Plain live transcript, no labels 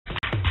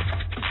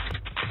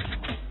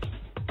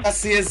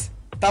Así es,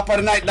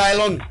 Tapper Night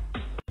Dylon.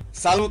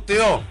 Salute to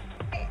you.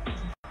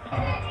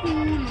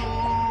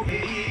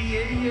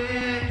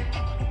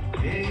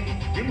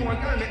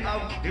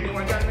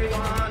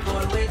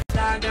 Always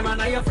tag them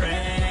and your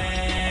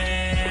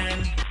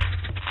friend.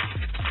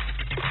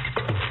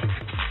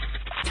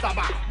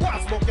 Summer,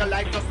 wanna smoke your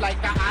life just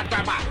like a hard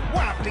grabber.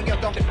 Wanna fling your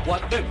tongue.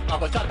 What them? I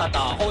go shot at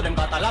how them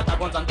got a lot of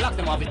guns and blocks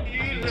them off it.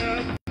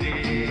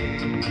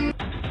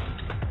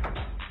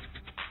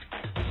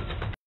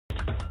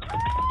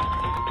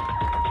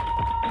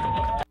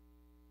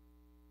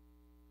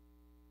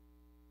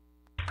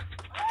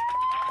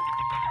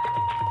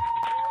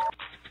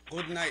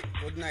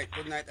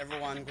 Good night,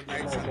 everyone. Good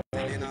night,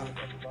 Elena,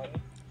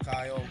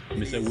 Cayo.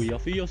 Me say we are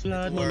fierce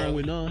lad, no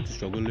we not.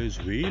 Struggle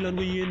is real and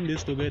we in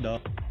this together.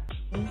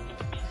 No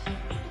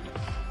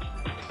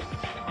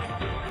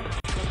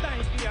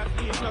time for your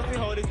sleep, not see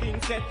how the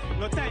thing set.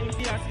 No time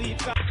for your sleep.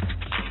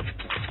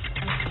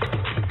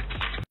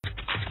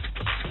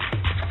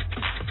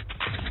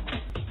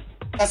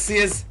 Así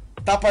es,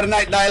 Tapper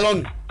Night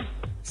Dylon.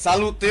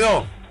 Salute to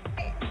you.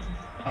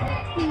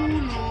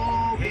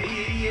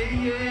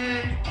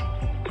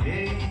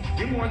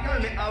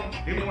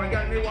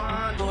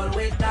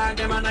 Always tag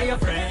them and your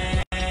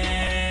friend.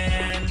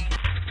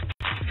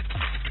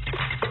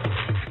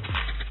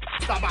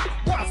 Summer,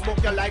 wanna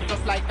smoke your life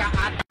just like a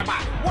hard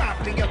grabber. Wanna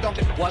fling your tongue.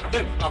 What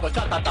them? I go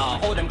shot at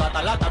how them got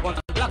a lot of guns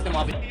and blocks them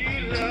off it.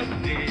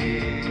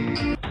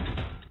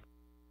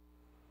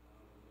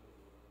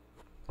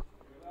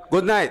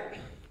 Good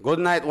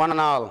night, one and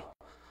all,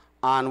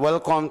 and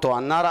welcome to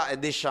another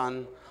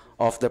edition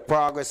of the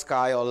Progress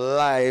Cayo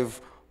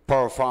live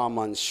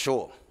performance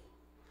show.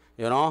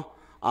 You know,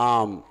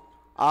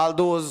 all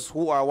those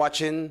who are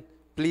watching,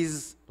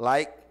 please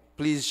like,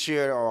 please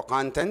share our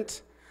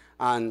content,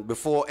 and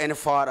before any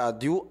further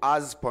ado,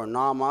 as per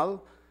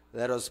normal,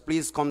 let us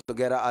please come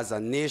together as a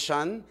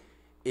nation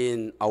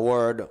in a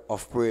word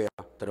of prayer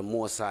to the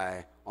Most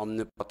High,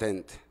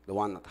 Omnipotent, the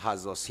one that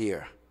has us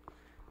here.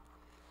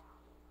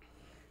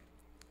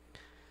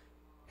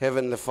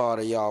 Heavenly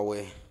Father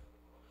Yahweh,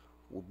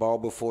 we bow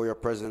before your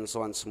presence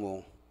once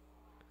more,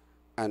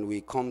 and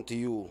we come to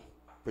you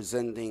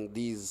presenting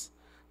these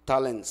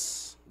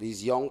talents,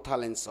 these young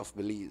talents of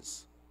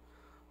Belize.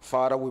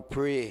 Father, we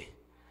pray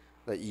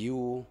that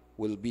you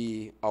will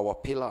be our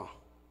pillar,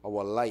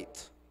 our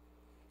light,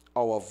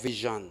 our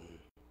vision,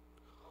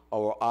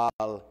 our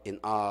all in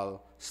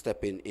all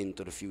stepping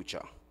into the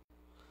future.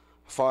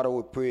 Father,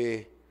 we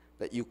pray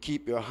that you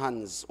keep your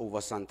hands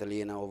over Santa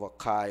Elena, over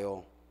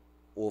Cayo,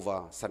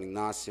 over San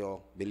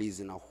Ignacio,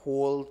 Belizean, a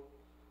hold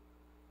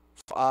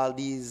for all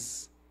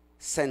these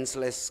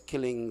senseless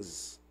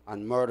killings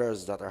and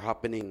murders that are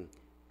happening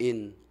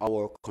in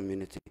our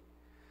community.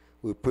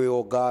 We pray,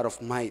 O God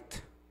of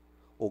might,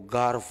 O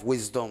God of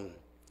wisdom,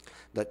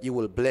 that you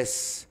will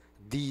bless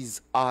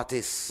these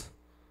artists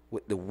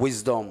with the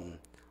wisdom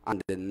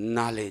and the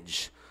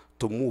knowledge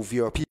to move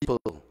your people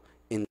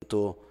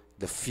into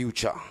the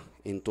future,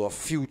 into a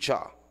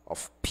future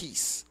of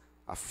peace,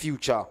 a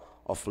future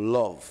of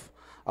love,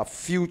 a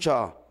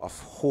future of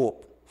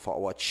hope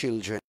for our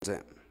children.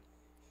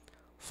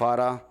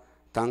 Father,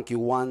 thank you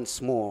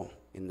once more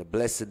in the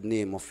blessed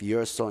name of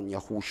your Son,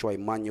 Yahushua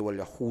Emmanuel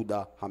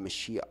Yahuda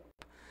HaMashiach,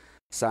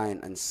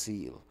 signed and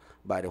sealed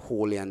by the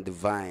holy and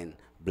divine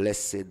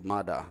Blessed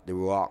Mother, the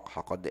Ruach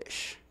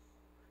HaKodesh.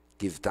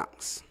 Give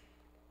thanks.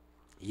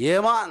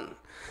 Yeah, man.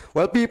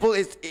 Well, people,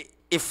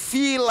 it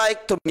feel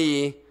like to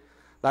me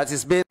that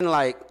it's been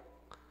like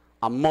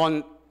a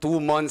month, 2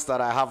 months that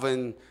I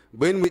haven't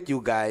been with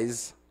you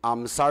guys.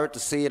 I'm sorry to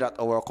say that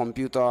our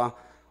computer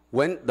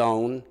went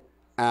down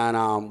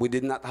and we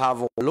did not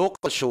have our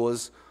local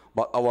shows,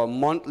 but our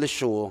monthly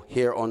show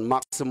here on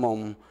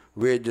Maximum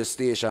Radio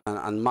Station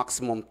and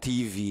Maximum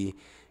TV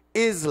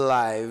is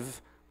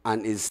live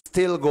and is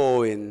still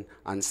going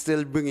and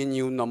still bringing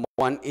you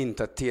 #1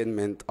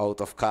 entertainment out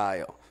of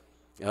Cayo.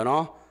 You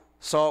know?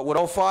 So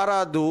without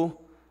further ado,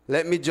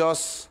 let me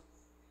just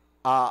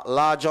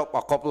large up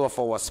a couple of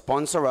our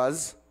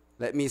sponsors.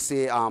 Let me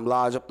say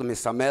large up to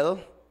Mr.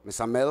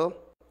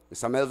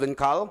 Melvin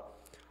Cal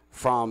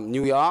from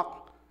New York,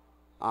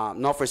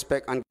 Enough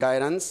Respect and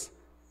Guidance.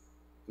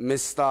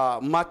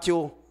 Mr.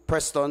 Matthew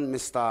Preston,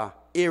 Mr.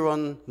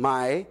 Aaron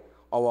Mai,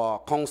 our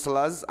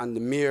councillors, and the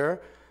mayor,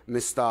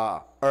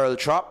 Mr. Earl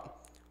Trapp,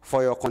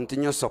 for your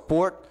continuous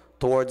support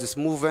towards this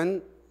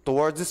movement,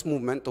 towards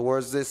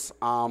this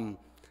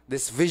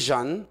this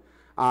vision,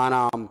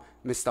 and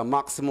Mr.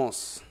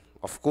 Maximus,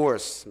 of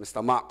course,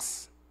 Mr.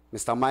 Max,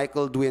 Mr.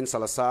 Michael Dwayne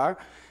Salazar.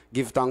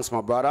 Give thanks,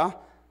 my brother.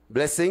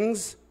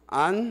 Blessings,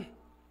 and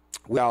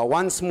we are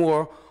once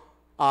more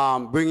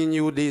bringing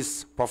you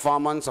this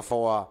performance of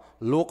our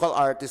local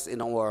artists in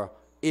our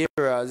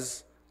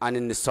areas and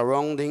in the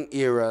surrounding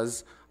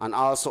areas, and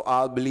also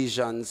all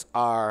Belizeans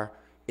are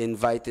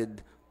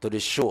invited to the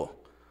show.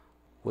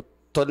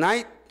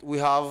 Tonight we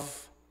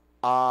have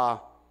a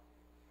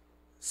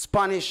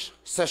Spanish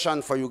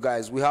session for you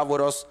guys. We have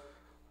with us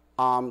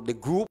the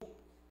group,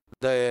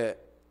 the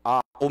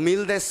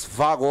Humildez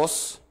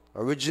Vagos,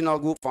 original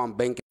group from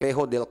Benque,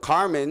 Viejo del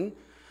Carmen,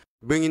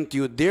 bringing to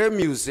you their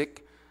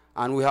music.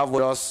 And we have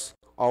with us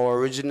our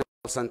original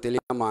Santelia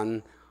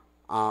man,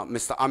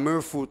 Mr. Amir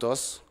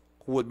Frutos,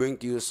 who will bring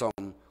to you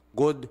some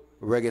good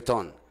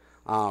reggaeton.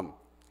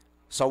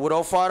 So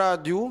without further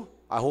ado,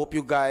 I hope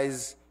you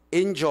guys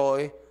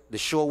enjoy the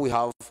show we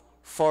have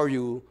for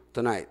you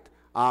tonight.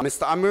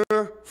 Mr. Amir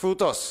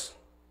Frutos.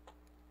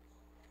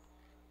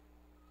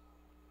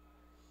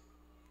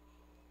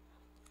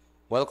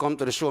 Welcome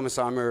to the show,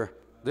 Mr. Amir.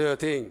 Do your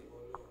thing.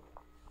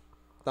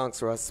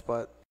 Thanks, Russ.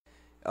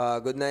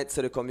 Good night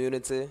to the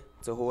community,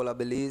 to whole of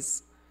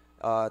Belize.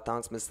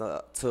 Thanks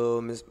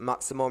to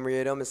Maximum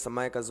Radio, Mr.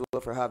 Mike as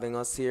well for having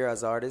us here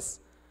as artists,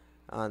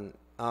 and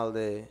all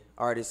the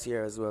artists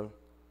here as well.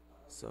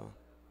 So.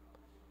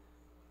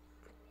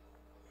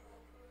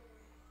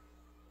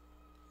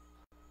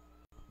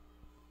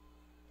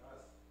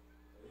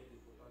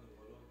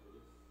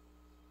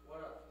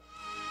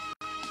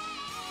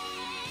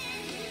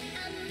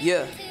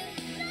 Yeah.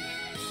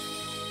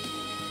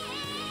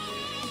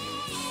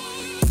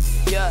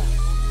 Yeah.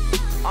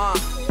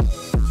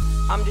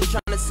 I'm just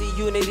trying to see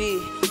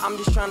unity. I'm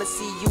just trying to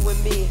see you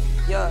and me.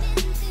 Yeah.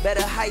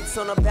 Better heights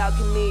on a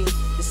balcony.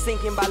 Just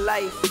thinking about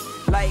life.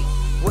 Like,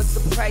 what's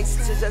the price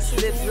to just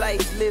live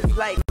life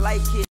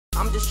like it.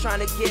 I'm just trying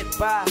to get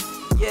by.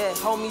 Yeah,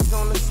 homies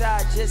on the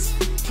side, just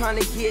trying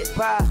to get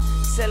by.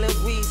 Selling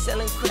weed,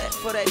 selling crack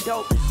for that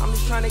dope. I'm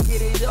just trying to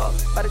get it up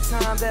by the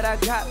time that I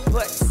got.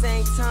 But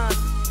same time,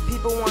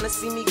 people wanna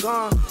see me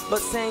gone. But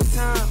same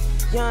time,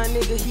 young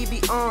nigga, he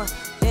be on.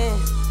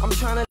 And I'm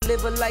trying to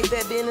live a life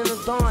that been in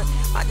the dawn.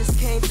 I just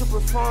came to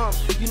perform,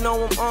 you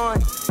know I'm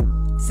on.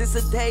 Since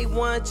the day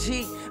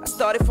 1G, I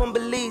started from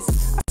Belize.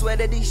 I swear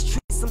that these streets,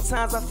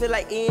 sometimes I feel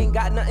like it ain't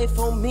got nothing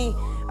for me.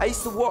 I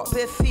used to walk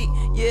bare feet,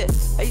 yeah,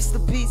 I used to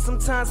beat,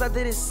 sometimes I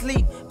didn't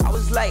sleep. I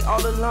was like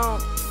all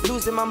alone,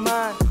 losing my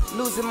mind,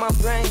 losing my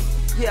brain.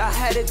 Yeah, I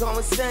had it going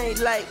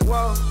insane, like,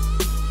 whoa.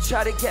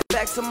 Try to get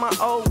back to my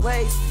old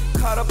ways.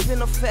 Caught up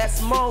in a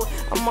fast mode,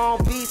 I'm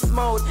on beast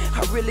mode.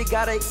 I really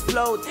gotta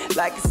explode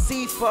like a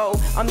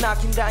C4. I'm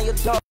knocking down your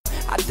door,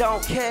 I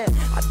don't care,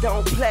 I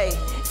don't play.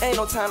 Ain't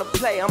no time to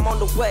play, I'm on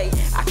the way,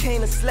 I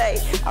came to slay.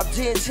 I'm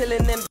just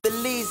chilling in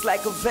Belize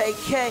like a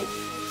vacay.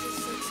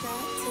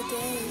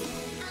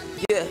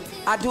 Yeah,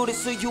 I do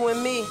this for you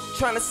and me,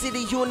 trying to see the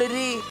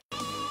unity.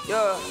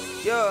 Yeah,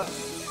 yeah.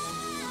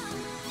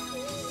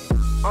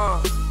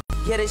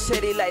 Get it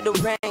shady like the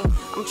rain.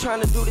 I'm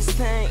trying to do this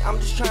thing. I'm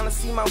just trying to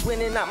see my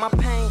winning, not my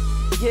pain.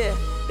 Yeah,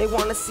 they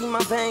wanna see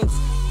my veins.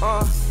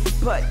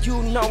 But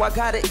you know I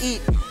gotta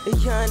eat. The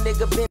young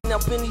nigga been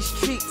up in these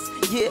streets.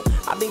 Yeah,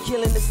 I've been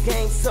killing this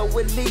game so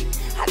elite.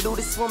 I do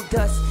this from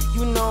dusk,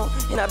 you know,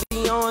 and I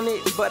be on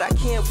it, but I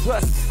can't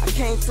rust. I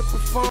came to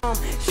perform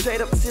straight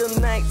up till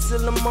night, till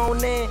the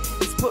morning.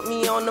 Just put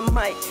me on the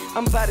mic.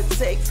 I'm about to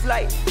take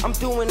flight. I'm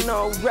doing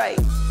alright.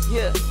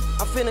 Yeah,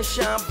 I'm finna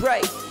shine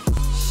bright.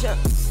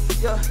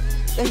 Yeah,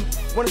 they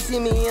wanna see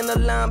me in the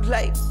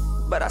limelight,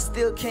 but I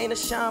still came to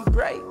shine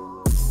bright.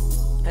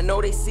 I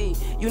know they see,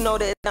 you know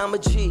that I'm a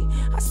G.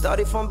 I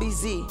started from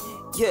BZ,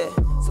 yeah.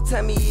 So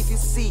tell me if you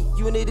see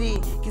unity,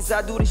 cause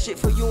I do this shit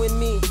for you and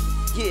me.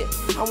 Yeah,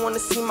 I wanna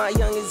see my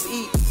youngins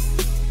eat.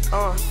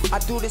 I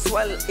do this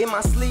while in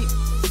my sleep.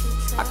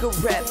 I could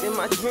rap in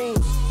my dreams.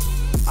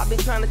 I've been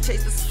trying to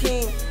chase the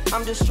scheme.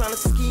 I'm just trying to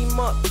scheme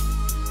up.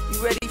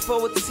 You ready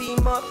for a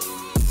team up?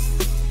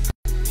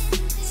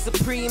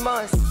 Supreme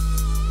us.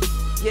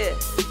 Yeah,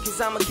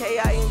 cause I'm a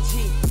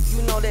K-I-N-G.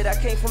 You know that I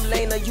came from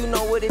Elena, you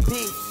know what it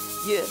be.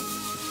 Yeah.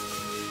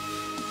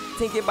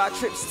 Thinking about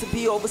trips to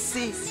be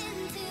overseas.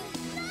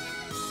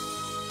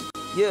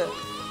 Yeah.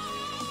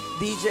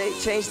 DJ,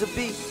 change the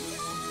beat.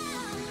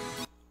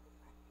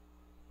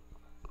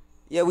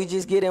 Yeah, we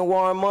just getting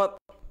warm up.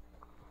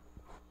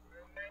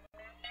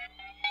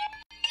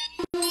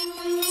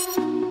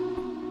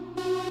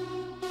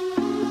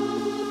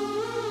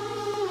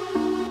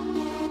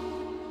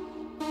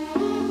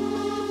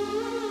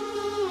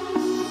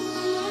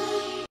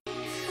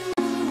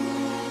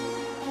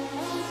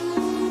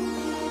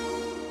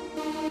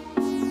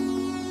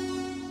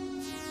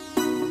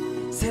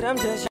 Said I'm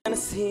just trying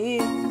to see,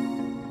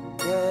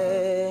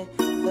 yeah,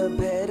 a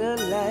better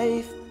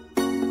life,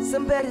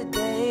 some better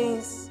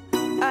days.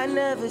 I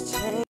never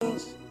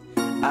change,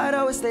 I'd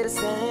always stay the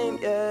same,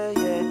 yeah,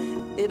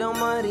 yeah. It don't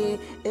money,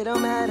 it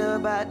don't matter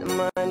about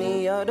the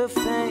money or the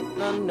fame,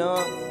 no,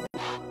 no.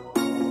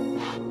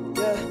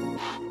 Yeah,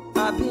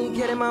 I've been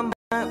getting my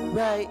mind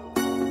right,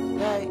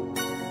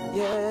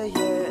 yeah,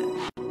 yeah.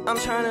 I'm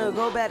trying to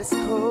go back to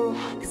school,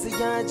 cause a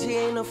young G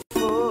ain't no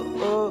fool,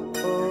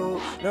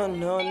 no, no,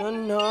 no,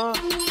 no,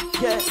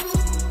 yeah.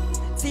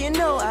 So you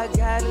know I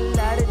got a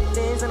lot of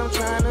things that I'm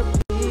trying to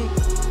be.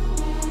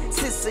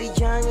 Since a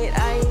youngin',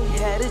 I ain't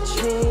had a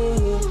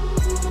dream,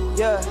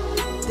 yeah,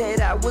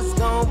 that I was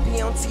gonna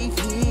be on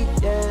TV,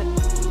 yeah,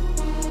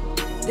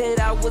 that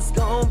I was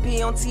gonna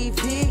be on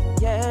TV,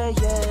 yeah,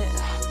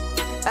 yeah.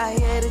 I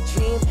had a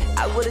dream,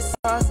 I would've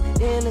sauced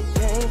in the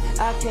game.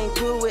 I came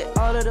through with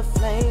all of the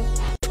flame.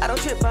 I don't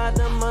trip by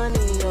the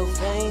money or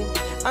fame.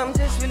 I'm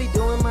just really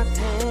doing my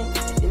thing,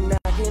 and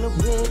I can't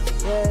win,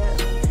 yeah.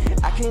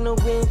 I can't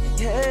win,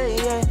 yeah,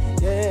 yeah,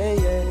 yeah,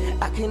 yeah.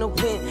 I can't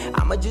win.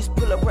 I'ma just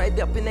pull up right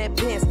up in that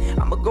Benz.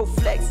 I'ma go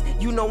flex,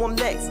 you know I'm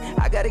next.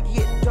 I gotta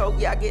get dough,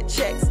 yeah, I get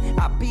checks.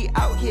 I be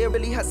out here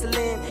really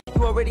hustling.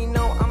 You already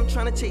know I'm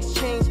trying to chase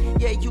change.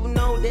 Yeah, you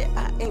know that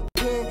I ain't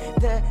been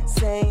the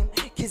same.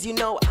 Cause you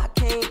know I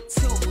came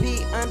to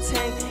be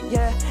untamed.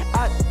 Yeah,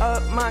 out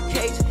of my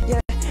cage, yeah.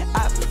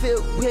 I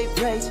feel with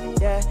rage,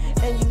 yeah,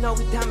 and you know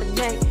we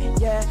dominate,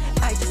 yeah.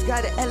 I just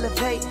gotta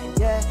elevate,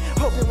 yeah.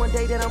 Hoping one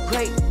day that I'm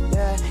great,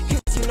 yeah.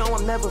 Cause you know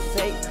I'm never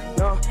fake,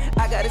 no.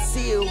 I gotta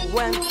see it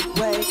one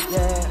way,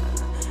 yeah.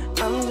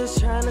 I'm just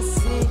trying to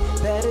see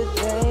better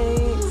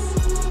days.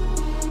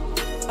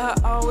 I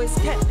always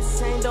kept the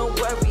same, don't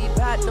worry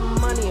about the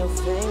money or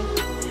fame.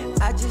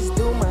 I just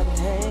do my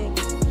thing,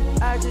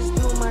 I just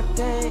do my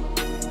thing,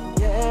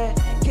 yeah.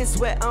 Kiss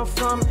where I'm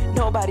from,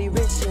 nobody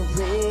rich in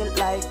real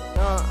life,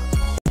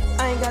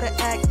 I ain't gotta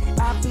act,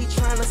 I be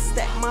trying to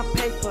stack my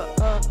paper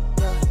up,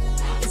 yeah.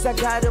 Cause I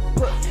gotta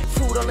put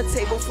food on the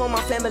table for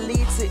my family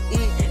to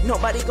eat.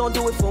 Nobody gon'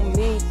 do it for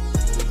me,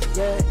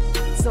 yeah.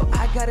 So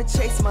I gotta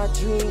chase my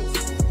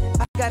dreams,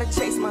 I gotta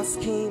chase my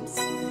schemes.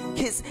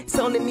 Cause it's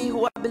only me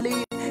who I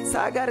believe, so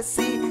I gotta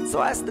see. So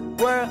I ask the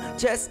world,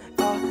 just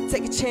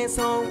take a chance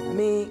on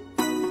me,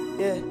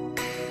 yeah.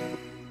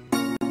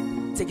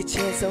 Take a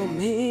chance on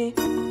me,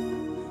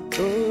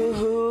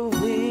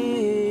 ooh-wee.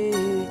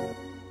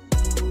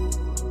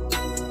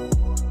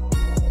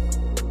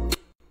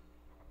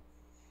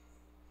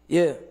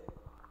 Yeah.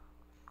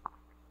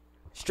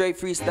 Straight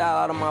freestyle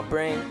out of my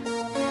brain.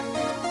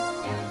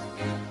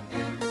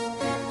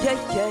 Yeah,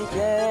 yeah,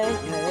 yeah,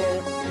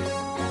 yeah.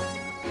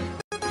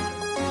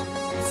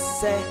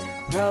 Say,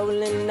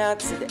 rolling out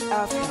to the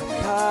after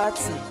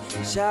party.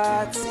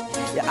 Shotty,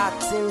 you're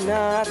acting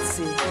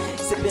naughty.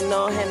 Sipping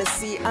on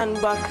Hennessy and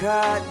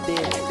Bacardi.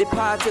 The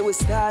party we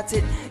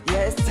started,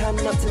 yeah, it's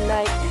turning up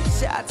tonight.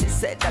 Shotty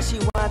said that she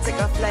wanna take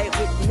a flight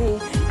with me.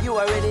 You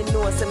already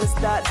know, so me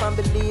start from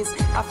Belize.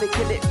 I feel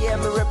kill it, yeah,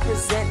 me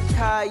represent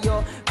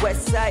Cayo.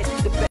 West side,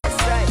 the best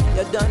side.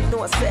 You don't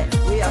know, set,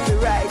 we have to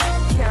rise.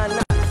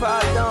 Cannot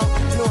fall down,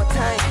 no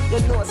time. You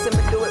know, so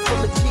me do it for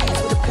my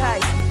G's with the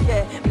price.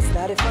 Yeah, me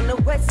started from the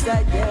west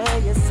side, yeah,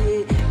 you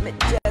see. Me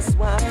just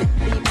want to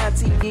leave my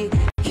TV.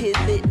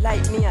 Kill it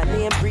like me, I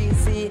name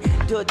Breezy.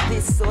 Do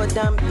this so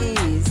damn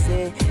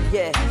easy.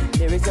 Yeah,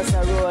 there is just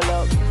a roll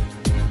up.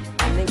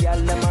 And then y'all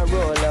let my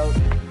roll out.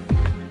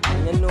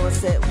 And you know,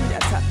 say, with a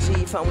top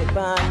chief and with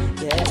band.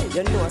 Yeah,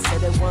 you know, say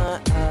they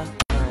want, yeah.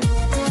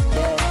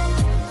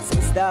 So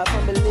we start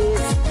from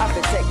Belize. I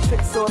can take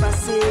trips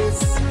overseas.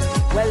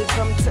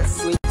 Welcome to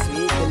sweet,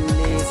 sweet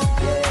Belize,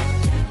 yeah.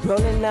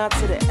 Rolling out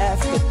to the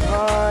after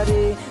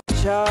party.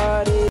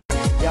 Shorty,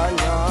 you're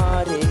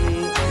naughty.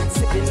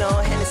 Sipping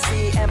on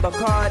Hennessy and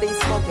Bacardi,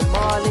 smoking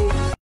Molly.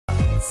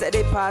 Say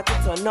they party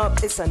turn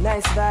up, it's a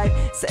nice vibe.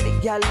 Say the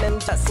gal them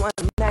just want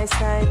a nice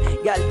time.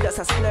 Gal just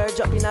a splurge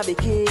up in a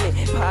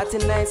bikini. Party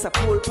nice, a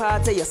pool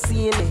party, you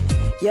see me.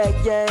 Yeah,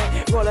 yeah,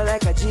 roller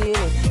like a genie.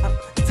 Up,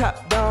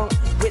 top down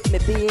with me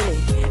beanie.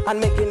 And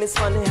making this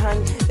funny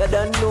hand, you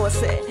don't know,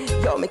 say.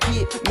 Yo, me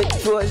keep me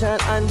Trojan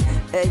and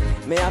hey,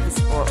 me have to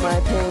support my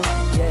pain.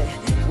 Yeah,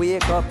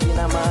 wake up in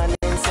the morning.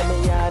 Say me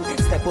yard,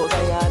 step out the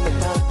yard, me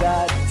thank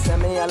God. Say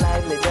me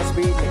alive, me just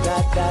breathe, me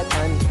got that.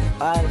 And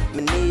all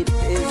me need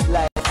is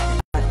life.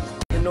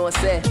 You know,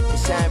 say, me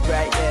shine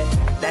bright, yeah.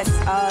 That's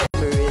all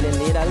me really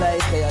need a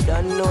life. Cause you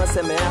don't know,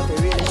 say me have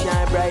to really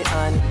shine bright.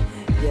 And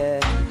yeah,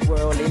 we're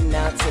rolling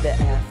out to the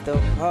after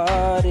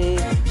party.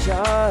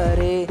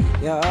 Shorty,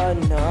 you're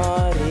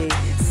naughty.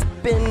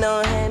 Spin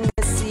on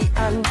Hennessy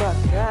and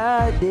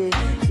Bacardi.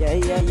 Yeah,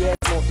 yeah, yeah,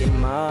 smoking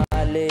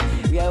Molly.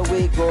 Yeah,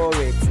 we go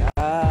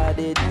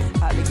retarded.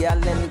 All the girl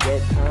them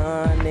get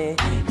honey.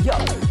 Yo,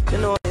 you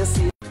know you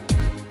see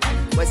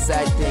West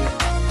Side thing.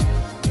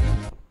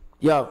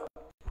 Yo.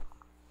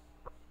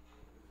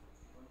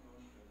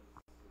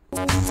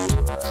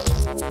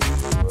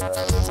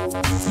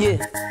 Yeah.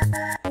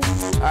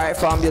 Alright,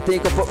 fam, you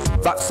think of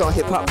back some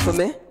hip hop for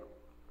me?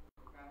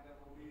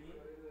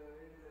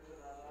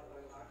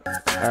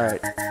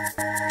 Alright.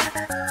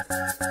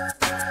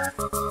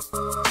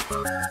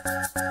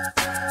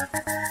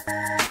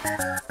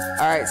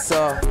 Alright,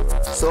 so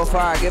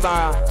far I give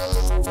a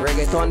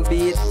reggaeton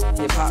beat,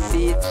 hip hop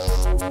beat.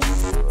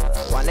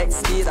 One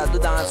next beat I do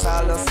dance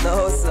all the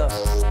so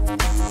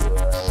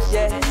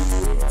yeah.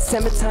 Say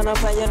me turn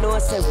up and you know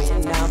say we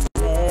now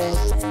play.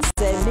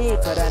 Say me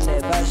could I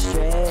never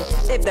stray.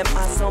 If them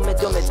ask how me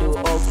do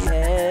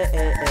okay.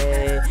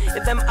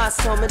 If them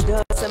ask how me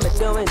do, say me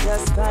doing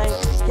just fine.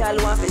 Y'all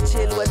want to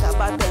chill with a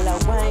bottle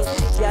of wine.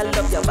 Y'all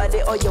love your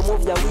body or you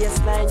move your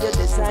waistline. Your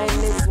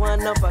design is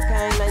one of a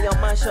kind and you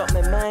mash up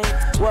my mind.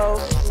 Whoa,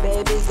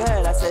 baby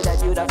girl, I said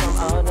that you da from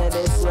out of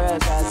this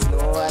world. Cause no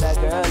other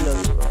girl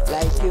look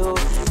like you.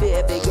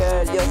 Baby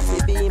girl, you fi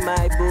be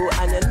my boo.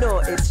 And you know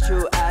it's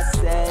true, I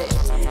say.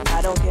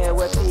 I don't care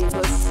what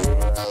people say.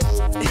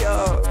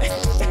 Yo.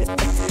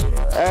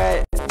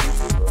 Alright.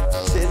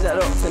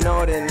 set up in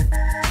order.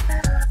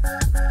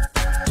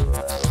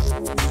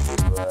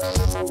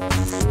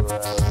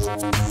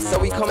 So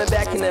we coming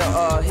back in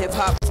the hip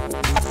hop.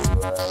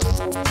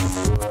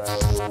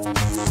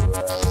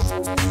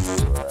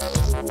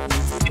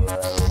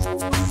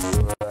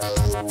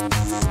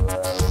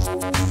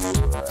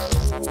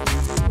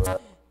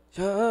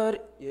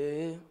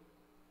 Yeah.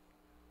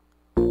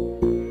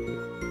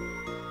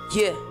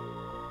 Yeah.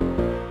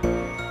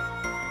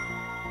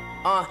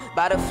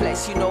 By the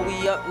flex, you know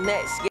we up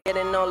next.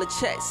 Getting all the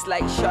checks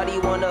like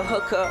shawty wanna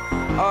hook up.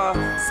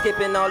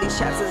 Skipping all these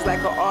chapters like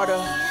an order.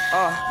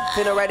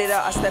 Finna write it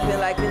out, I step in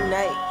like a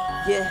night.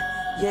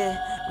 Yeah,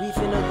 we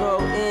finna go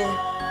in.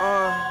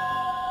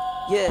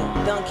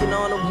 Yeah, dunking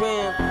on the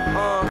rim.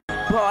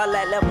 Ball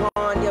like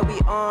LeBron, yeah we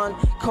on.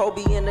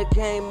 Kobe in the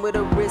game with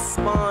a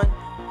wristband.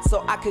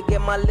 So I could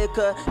get my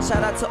liquor.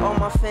 Shout out to all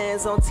my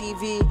fans on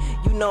TV.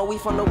 You know we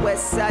from the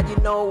west side, you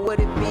know what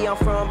it be. I'm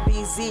from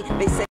BZ.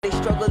 They say they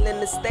struggle in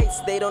the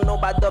States. They don't know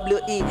about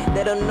WE.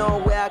 They don't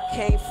know where I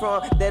came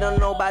from. They don't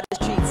know about the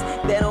streets.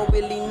 They don't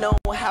really know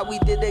how we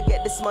did to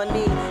get this money.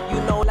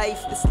 You know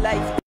life is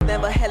life.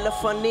 Never hella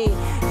funny.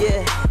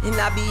 Yeah, and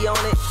I be on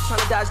it.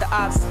 Tryna dodge the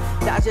ops.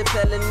 Dodging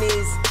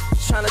felonies.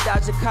 Tryna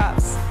dodge the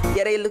cops.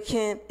 Yeah, they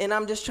looking, and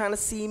I'm just tryna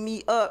see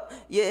me up.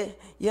 Yeah,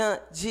 young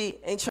G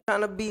ain't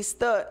tryna be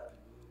stuck.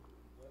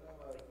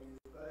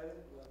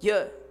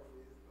 Yeah.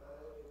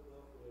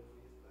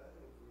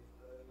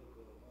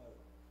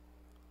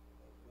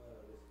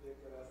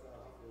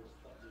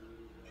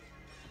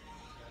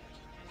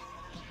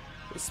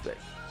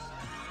 Respect.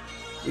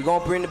 We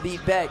gonna bring the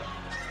beat back.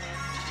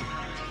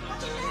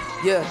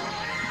 Yeah.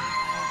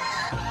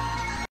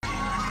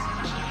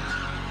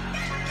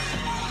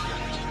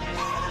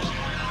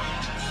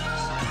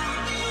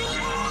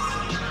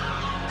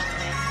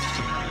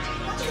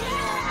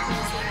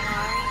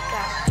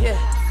 Yeah,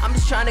 I'm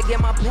just trying to get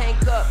my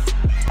bank up.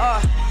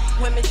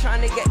 Women trying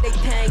to get their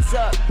tanks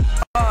up.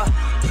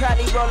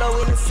 Probably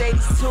roll in the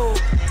Mercedes too.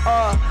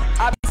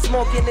 I be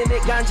smoking in the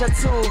ganja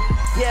too.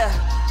 Yeah,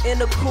 in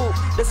the coupe,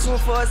 that's room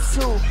for us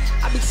too.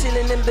 I be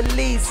chilling in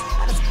Belize.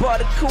 I just bought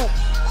a coupe.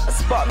 I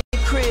just bought me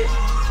a crib.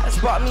 I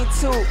just bought me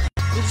two.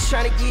 We just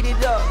trying to get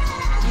it up.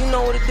 You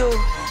know what to do.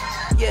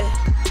 Yeah,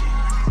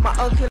 my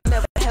uncle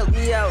never helped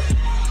me out.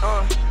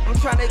 I'm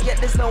trying to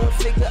get this low and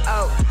figure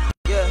out.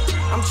 Yeah,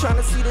 I'm trying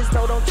to see this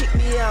though, don't kick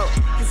me out.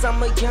 Cause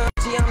I'm a young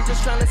G, I'm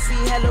just trying to see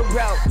hella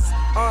routes.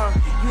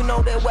 You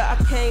know that where I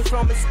came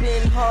from, it's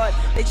been hard.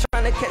 They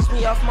trying to catch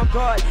me off my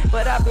guard,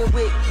 but I've been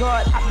with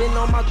God, I've been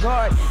on my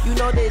guard. You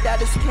know that I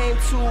just came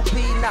to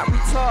be not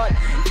retarded.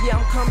 Yeah,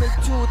 I'm coming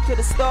to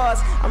the stars,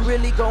 I'm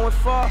really going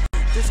far.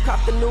 Just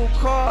copped a new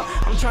car,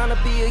 I'm trying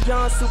to be a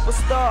young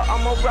superstar.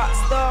 I'm a rock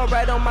star,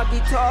 right on my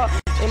guitar.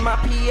 In my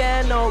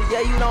piano, yeah,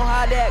 you know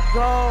how that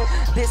go.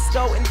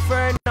 Disco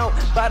Inferno,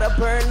 bout to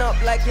burn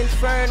up like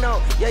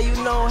Inferno. Yeah, you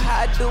know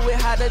how I do it,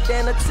 hotter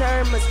than a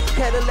thermos.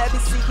 Cadillac be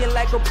seeking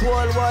like a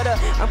boiled water.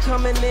 I'm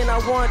coming in,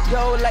 I want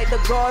dough like the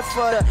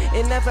Godfather.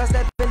 And if I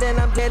step in, then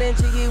I'm getting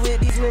jiggy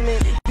with these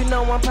women. You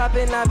know I'm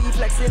popping, I be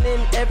flexing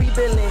in every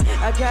building.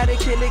 I gotta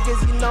kill it,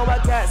 cause you know I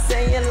got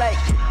saying like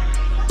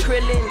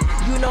Krillin.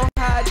 You know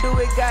how I do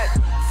it, got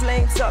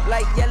flames up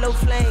like yellow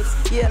flames.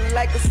 Yeah,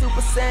 like a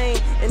super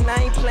saiyan, and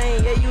I ain't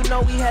playing. Yeah, you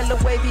know we hella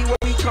wavy where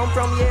we come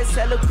from. Yeah, it's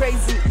hella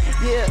crazy.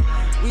 Yeah,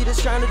 we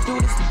just trying to do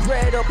this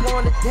bread up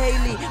on the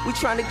daily. We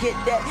trying to get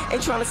that,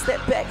 ain't trying to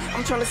step back.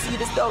 I'm trying to see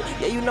this though.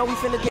 Yeah, you know we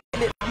finna get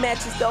lit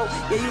matches though.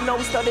 Yeah, you know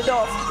we started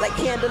off like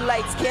candle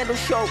lights, candle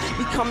show.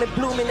 We coming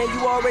blooming and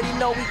you already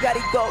know we got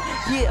it go.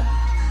 Yeah,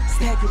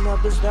 stacking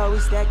up this dough, we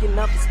stacking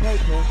up this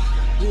paper.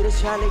 We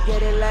just trying to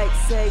get it like,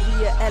 say,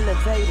 we an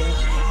elevator.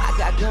 I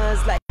got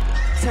guns like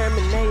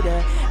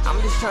Terminator. I'm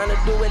just trying to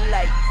do it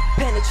like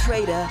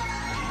Penetrator.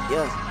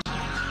 Yeah.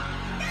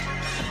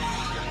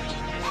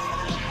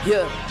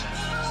 Yeah.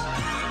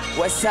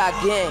 West Side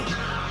Gang.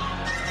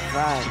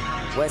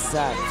 5. West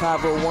Side.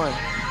 501.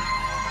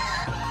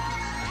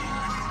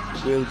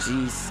 Real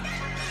G's.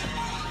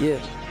 Yeah.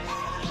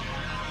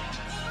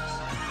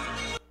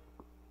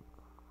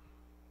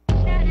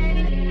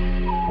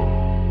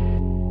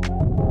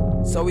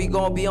 So we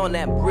gonna be on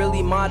that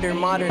really modern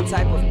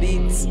type of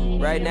beats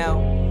right now.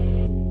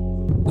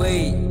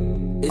 Wait,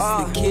 it's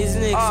the kids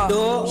next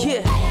door?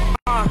 Yeah.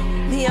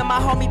 Me and my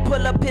homie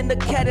pull up in the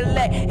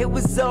Cadillac. It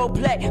was all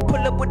black. Pull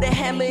up with the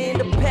hammer in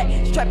the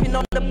back, strapping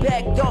on the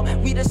back door.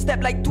 We just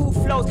stepped like 2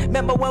 flows.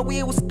 Remember when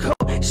we was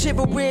cold,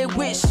 shivering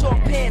with short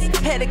pants.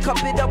 Had to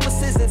cup it up with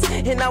scissors,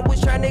 and I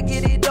was trying to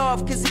get it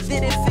off, cause it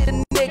didn't fit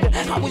a nigga.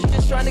 I was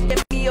just trying to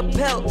get me a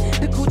belt.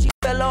 The Gucci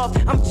fell off.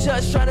 I'm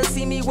just trying to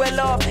see me well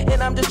off,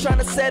 and I'm just trying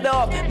to set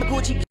off my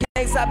Gucci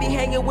gangs. I be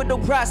hanging with the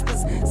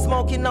rosters,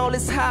 smoking all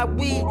this high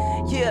weed.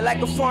 Yeah,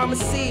 like a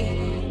pharmacy.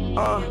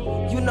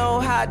 You know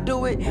how I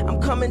do it. I'm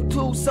coming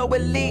too so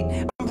elite.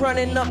 I'm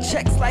running up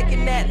checks like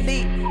an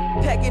athlete,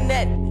 packing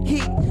that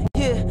heat.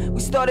 Yeah, we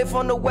started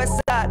from the west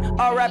side.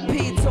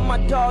 R.I.P. to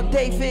my dog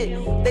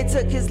David. They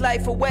took his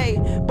life away,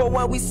 but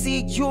when we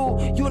see you,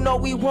 you know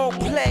we won't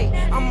play.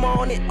 I'm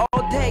on it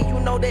all day, you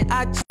know that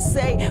I just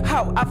say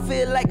how I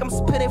feel like I'm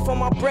spitting from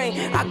my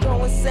brain. I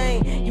go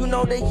insane, you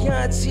know that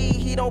young G,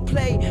 he don't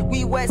play.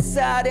 We west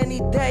side any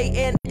day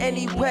and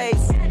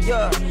anyways.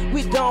 Yeah,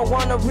 we don't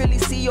wanna really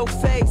see your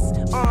face.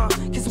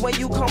 Cause when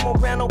you come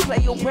around, don't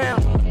play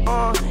around.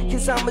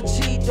 Cause I'm a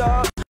G,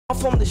 dog. I'm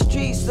from the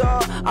streets,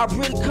 dog. I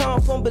really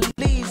come from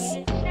Belize.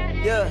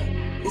 Yeah.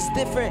 It's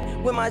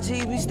different with my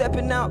G's, we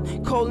stepping out,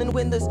 cold in the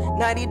windows,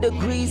 90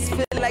 degrees,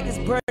 feeling like it's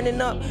burning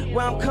up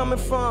where I'm coming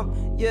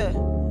from. Yeah,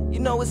 you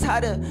know it's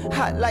hot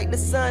like the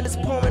sun is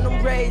pouring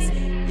them rays.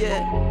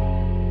 Yeah.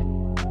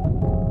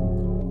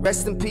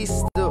 Rest in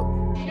peace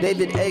still,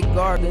 David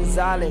Edgar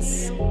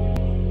Gonzalez,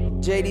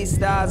 JD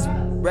Styles,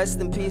 rest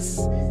in peace.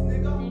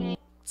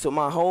 To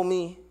my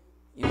homie,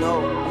 you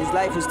know, his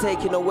life was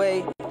taken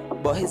away,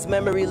 but his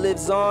memory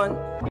lives on,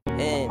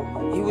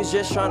 and he was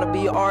just trying to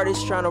be an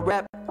artist, trying to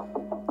rap.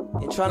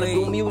 And trying to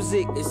do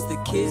music. It's the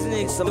kids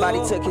next door. Somebody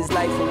took his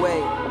life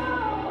away.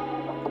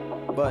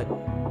 But,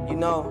 you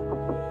know,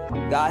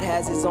 God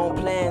has his own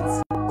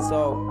plans.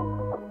 So,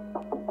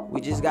 we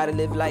just gotta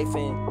live life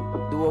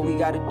and do what we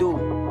gotta do.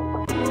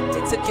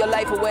 They took your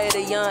life away at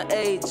a young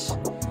age.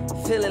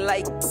 Feeling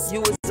like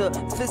you was a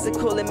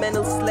physical and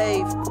mental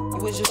slave. You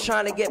was just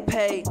trying to get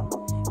paid.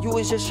 You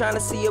was just trying to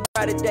see a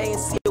brighter day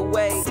and see a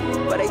way.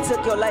 But they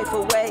took your life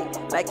away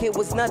like it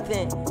was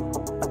nothing.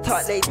 I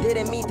thought they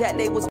didn't mean that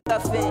they was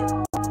bluffing.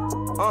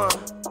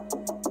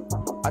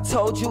 I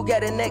told you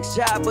get a next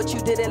job, but you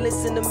didn't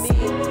listen to me.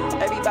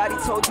 Everybody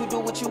told you do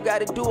what you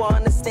gotta do. I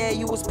understand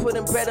you was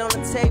putting bread on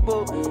the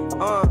table.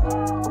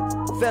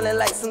 Feeling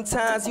like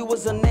sometimes you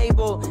was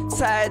unable.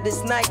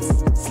 Tiredest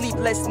nights,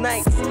 sleepless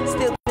nights.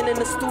 Still been in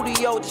the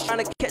studio just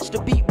trying to catch the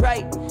beat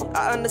right.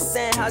 I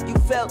understand how you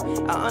felt.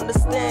 I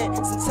understand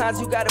sometimes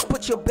you gotta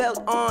put your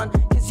belt on.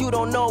 Cause you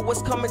don't know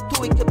what's coming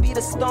through. It could be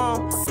the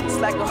storm. It's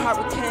like a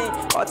hurricane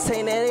or a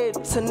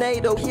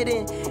tornado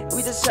hitting.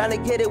 We just trying to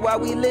get it while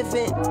we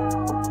living.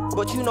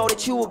 But you know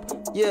that you,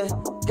 yeah,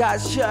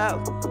 God's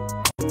child.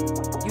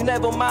 You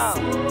never mind.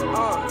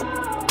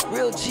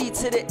 Real G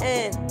to the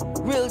end.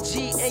 Real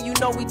G, and you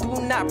know we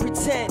do not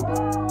pretend.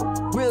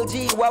 Real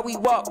G while we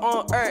walk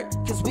on earth.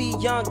 Cause we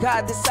young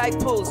God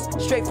disciples,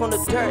 straight from the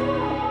dirt.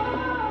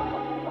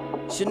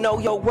 Should know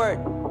your worth.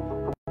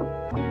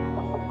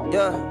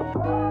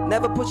 Yeah.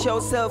 Never put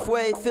yourself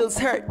where it feels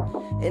hurt.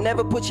 And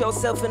never put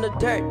yourself in the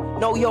dirt.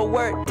 Know your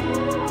worth.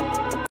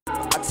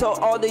 I told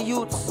all the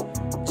youths,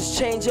 just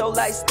change your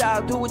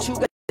lifestyle. Do what you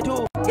gotta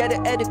do. Get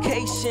an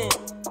education.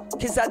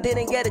 Cause I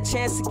didn't get a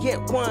chance to get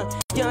one.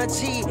 Young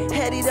G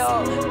had it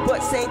all,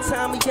 but same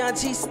time a young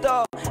G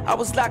star. I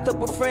was locked up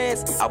with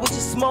friends, I was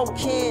just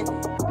smoking.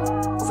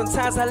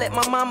 Sometimes I let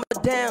my mama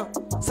down,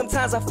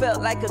 sometimes I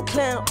felt like a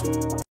clown.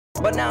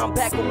 But now I'm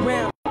back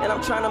around, and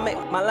I'm trying to make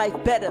my life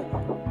better.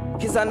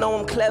 Cause I know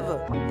I'm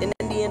clever, in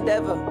the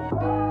endeavor.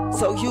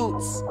 So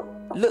youths,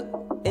 look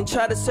and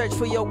try to search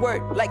for your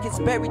worth like it's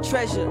buried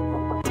treasure.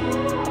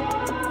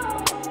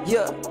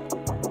 Yeah.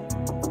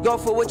 Go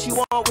for what you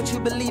want, what you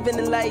believe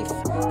in life.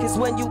 Cause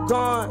when you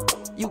gone,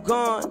 you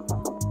gone.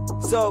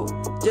 So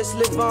just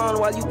live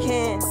on while you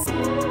can.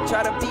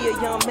 Try to be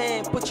a young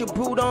man, put your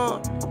brood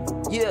on.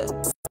 Yeah,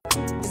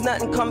 it's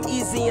nothing come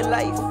easy in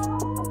life.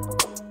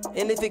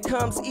 And if it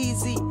comes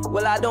easy,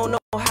 well I don't know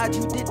how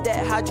you did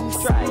that, how'd you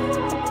strive.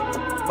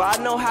 But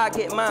I know how I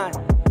get mine.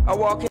 I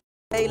walk in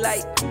the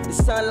daylight, the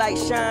sunlight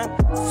shine.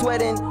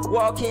 Sweating,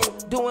 walking,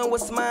 doing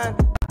what's mine.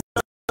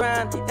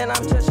 And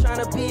I'm just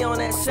trying to be on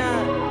that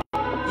shine.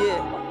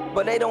 Yeah,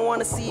 but they don't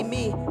want to see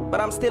me, but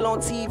I'm still on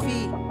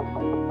TV.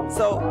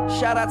 So,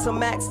 shout out to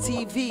Max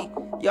TV.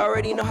 You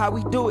already know how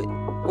we do it.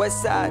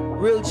 West Side,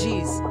 real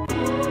G's.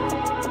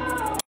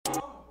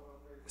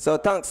 So,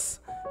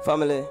 thanks,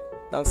 family.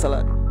 Thanks a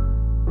lot.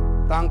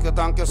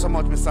 Thank you so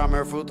much, Mr.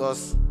 Amir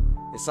Frutos.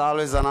 It's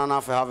always an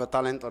honor to have a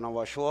talent on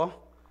our show.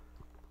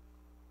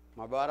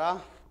 My brother,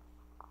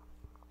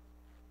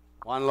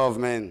 one love,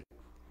 man.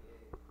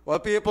 Well,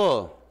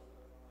 people,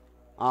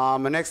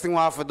 the next thing we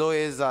have to do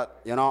is that,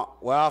 you know,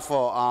 we have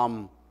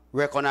to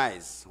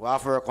recognize. We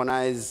have to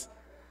recognize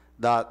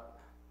that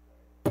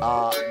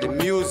the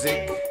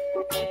music,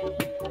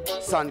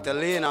 Santa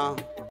Elena,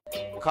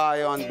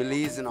 Cayo, and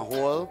Belize in a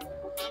whole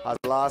has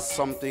lost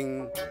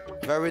something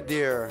very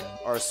dear,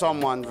 or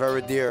someone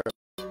very dear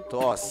to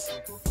us.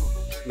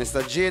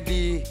 Mr.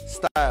 J.D.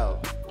 Style,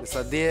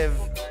 Mr. Dave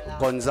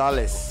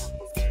Gonzalez.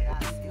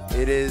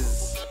 It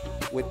is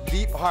with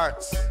deep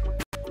hearts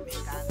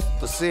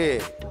to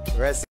say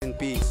rest in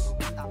peace.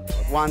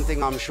 But one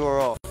thing I'm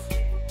sure of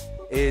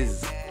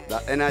is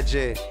that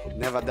energy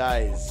never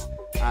dies,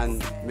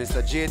 and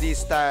Mr. J.D.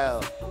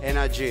 Style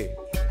energy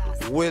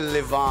will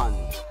live on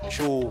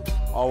through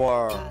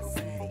our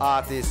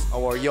artists,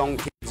 our young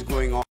kids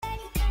growing up.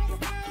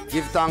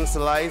 Give thanks to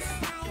life.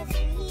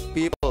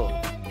 People,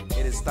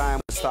 it is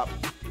time to stop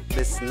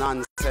this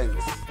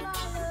nonsense.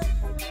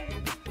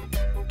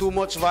 Too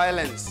much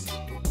violence,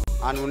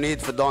 and we need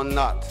to done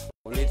that.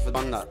 We need to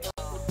done that.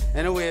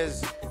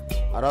 Anyways,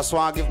 I just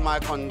want to give my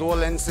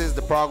condolences,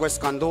 the progress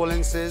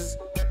condolences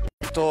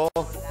to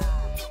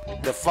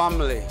the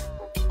family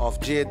of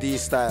J.D.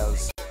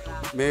 Styles.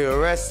 May you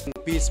rest in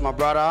peace, my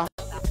brother.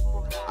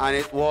 And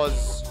it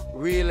was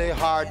really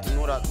hard to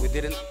know that we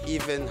didn't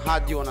even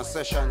had you on a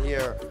session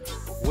here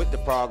with the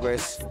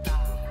Progress.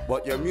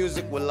 But your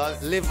music will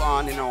live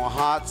on in our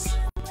hearts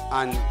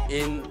and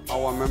in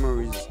our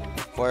memories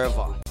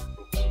forever.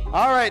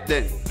 All right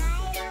then.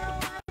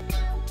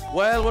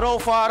 Well,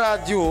 without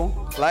further ado,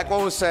 like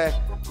what we say,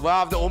 we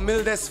have the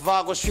Humildez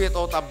Vagos straight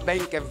out of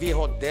Benque,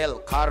 Viejo del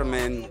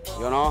Carmen,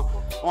 you know.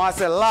 I want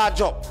to say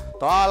large up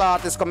to all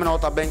artists coming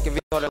out of Benque,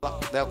 Viejo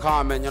del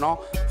Carmen, you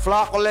know.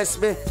 Flaco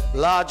Lesbe,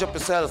 large up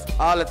yourself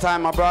all the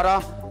time, my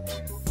brother.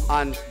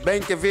 And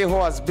Benque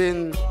Viejo has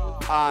been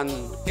an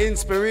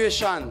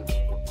inspiration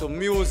to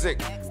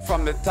music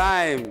from the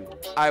time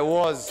I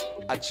was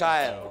a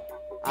child.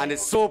 And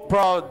it's so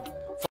proud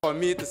for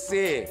me to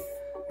say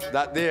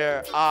that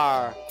they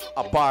are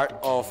a part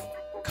of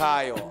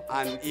Cayo,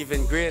 and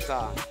even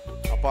greater,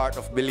 a part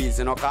of Belize.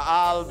 You know,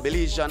 all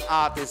Belizean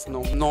artists,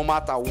 no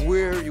matter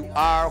where you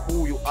are,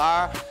 who you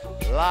are,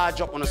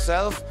 large up on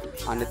yourself.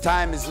 And the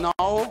time is now.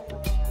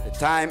 The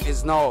time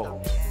is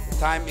now. The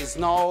time is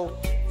now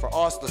for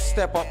us to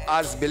step up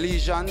as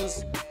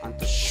Belizeans and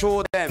to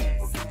show them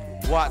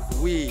what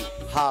we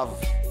have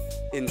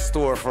in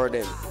store for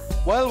them.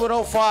 Well,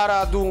 without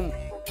further ado,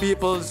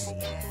 peoples,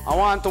 I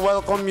want to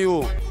welcome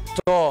you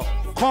to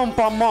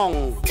Compa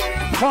mong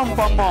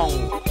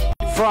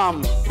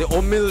from the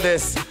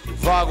Humildez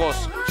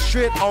Vagos,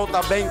 straight out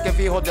of Benque,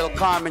 Viejo del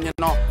Carmen, you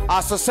know.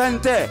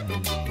 Asocente,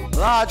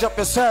 large up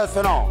yourself,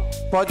 you know.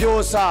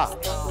 Producer,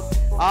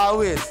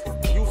 always.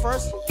 You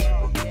first?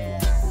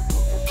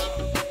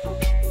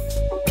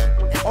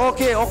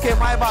 Okay,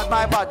 my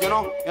bad, you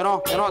know,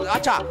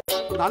 acha.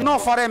 Now, no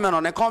for them, you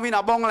know, they come in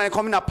a bungle and they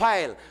come in a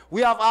pile.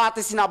 We have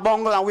artists in a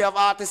bungle and we have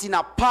artists in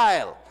a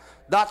pile.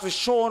 That was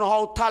showing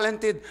how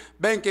talented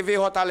Benque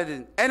Viejo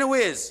talented.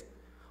 Anyways,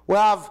 we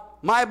have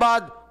my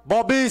bad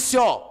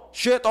Bobisio,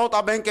 straight out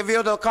of Benque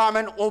Viejo del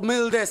Carmen,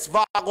 Humildez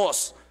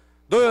Vagos.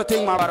 Do your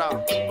thing, my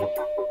brother.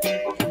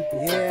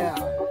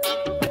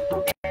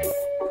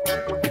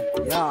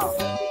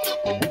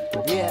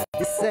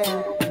 Dice,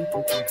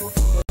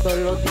 todos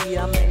los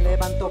días me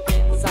levanto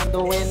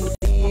pensando en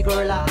ti,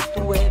 girl,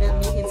 tú eres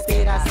mi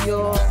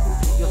inspiración.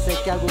 Yo sé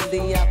que algún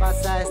día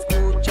vas a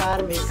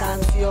escuchar mi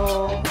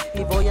canción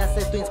y voy a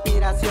ser tu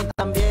inspiración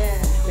también.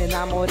 Me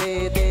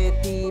enamoré de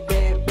ti,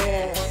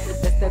 bebé,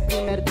 desde el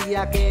primer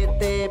día que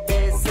te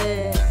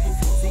besé.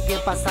 Siguen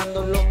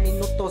pasando los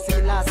minutos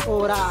y las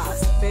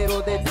horas,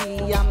 pero de ti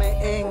ya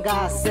me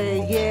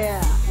engasé,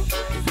 yeah.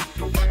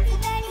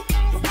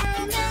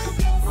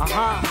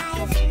 Ajá.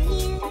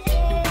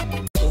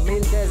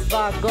 Humildez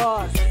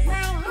Vagos.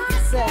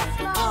 Dice,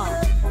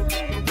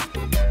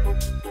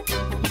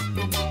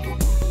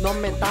 no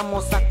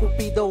metamos a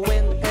Cupido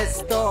en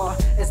esto.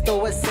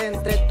 Esto es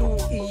entre tú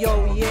y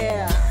yo,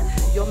 yeah.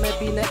 Yo me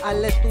vine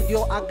al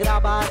estudio a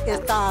grabar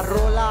esta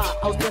rola.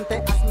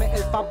 Ausente, hazme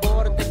el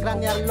favor de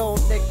cranearlo,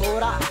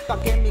 decora, pa'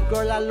 que mi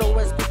girl lo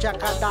escuche a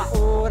cada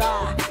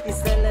hora y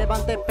se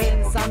levante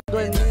pensando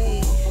en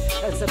mí.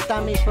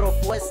 Acepta mi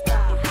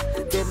propuesta,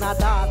 de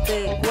nada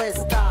te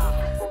cuesta.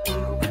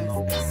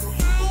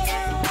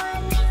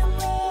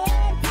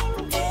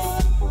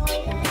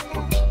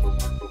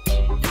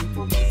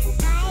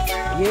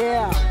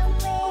 Yeah.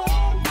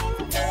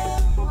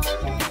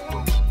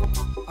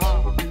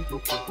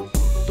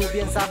 Tú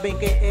bien sabes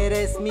que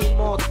eres mi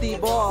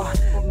motivo.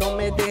 No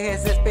me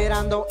dejes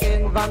esperando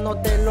en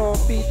vano, te lo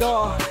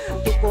pido.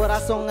 Tu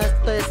corazón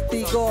es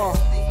testigo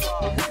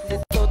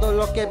de todo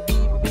lo que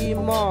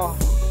vivimos.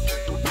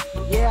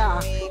 Yeah.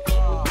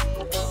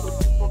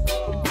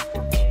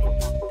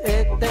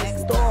 El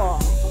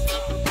texto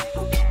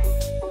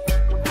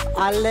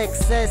al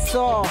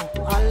exceso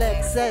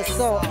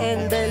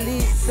en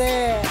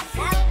Belize.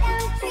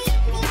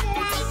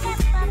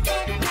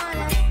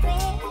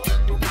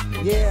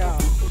 Yeah.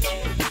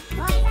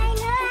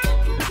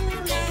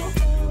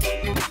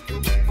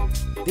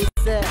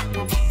 Dice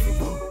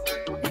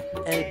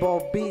el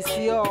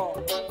Bobisio,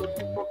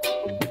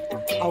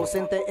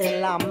 ausente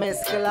en la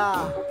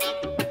mezcla.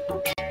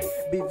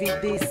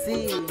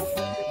 BVDC,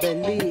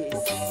 Belize,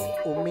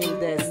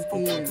 Humildez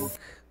Inc.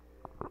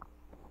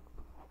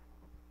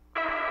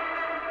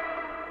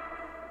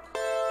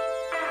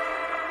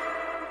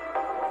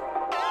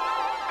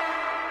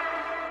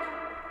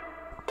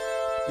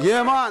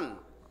 Yeah, man.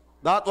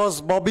 That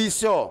was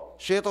Bobisio,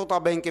 straight out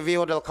of Benque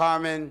Viejo del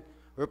Carmen,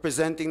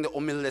 representing the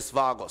Humildez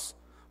Vagos.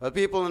 Well,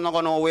 people are not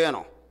going to know where, you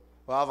know.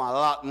 We're having a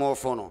lot more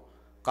fun, you know.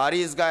 Because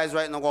these guys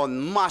right now going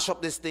to mash up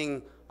this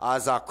thing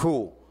as a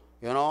crew,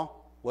 you know.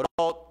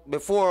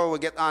 Before we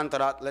get on to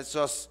that, let's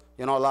just,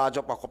 you know, large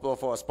up a couple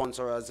of our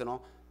sponsors, you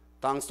know.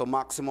 Thanks to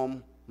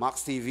Maximum,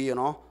 Max TV, you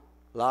know.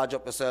 Large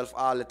up yourself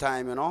all the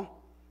time, you know.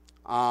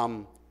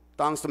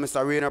 Thanks to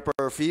Mr. Rainer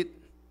Perfeet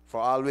for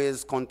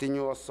always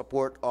continuous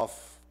support of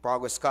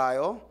Progress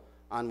Cayo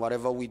and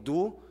whatever we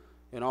do.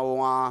 You know, we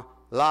want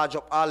to large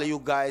up all of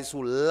you guys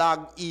who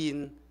log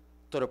in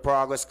to the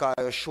Progress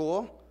Cayo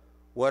show,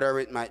 whether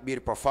it might be the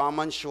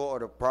performance show or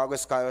the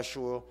Progress Cayo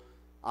show.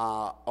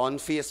 on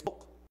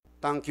Facebook.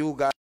 Thank you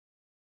guys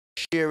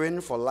for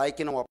sharing, for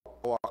liking our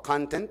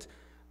content.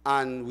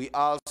 And we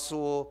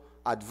also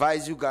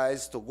advise you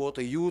guys to go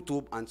to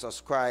YouTube and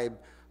subscribe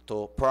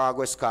to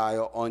Progress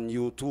Cayo on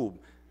YouTube,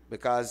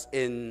 because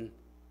in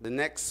the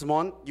next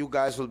month you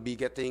guys will be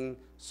getting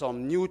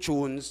some new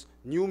tunes,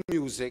 new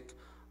music,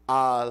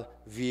 all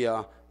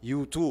via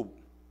YouTube.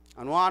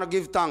 And I want to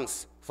give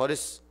thanks for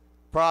this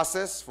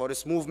process, for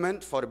this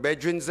movement, for the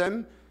bedrooms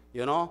them,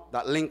 you know,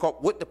 that link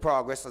up with the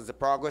Progress, as the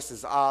Progress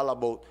is all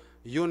about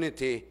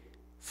unity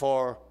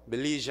for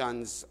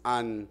Belizeans.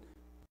 And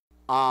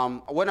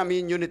when I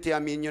mean unity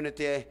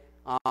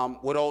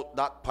without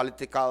that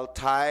political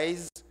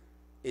ties.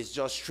 It's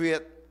just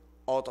straight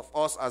out of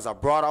us as a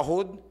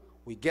brotherhood.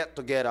 We get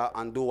together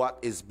and do what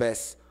is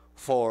best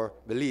for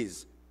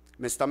Belize.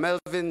 Mr.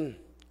 Melvin,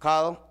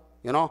 Carl,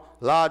 you know,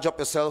 large up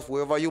yourself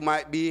wherever you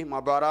might be, my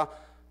brother.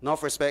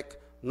 Enough respect,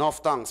 enough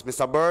thanks.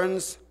 Mr.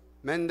 Burns,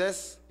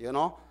 Mendes, you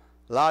know,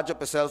 large up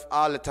yourself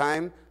all the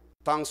time.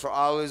 Thanks for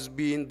always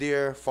being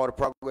there for the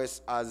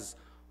Progress as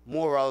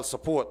moral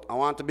support. I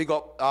want to big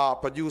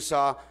up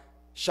producer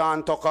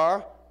Sean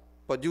Tucker,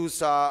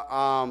 producer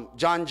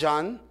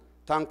John.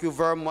 Thank you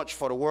very much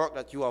for the work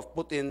that you have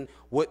put in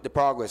with the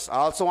Progress. I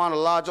also want to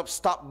large up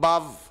Stop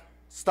Bav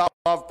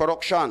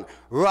Production,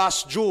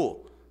 Rush Jew,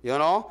 you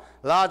know,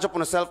 large up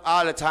on yourself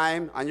all the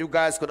time, and you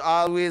guys could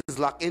always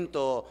lock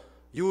into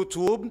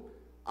YouTube,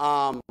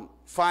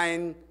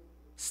 find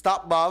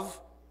Stop Bav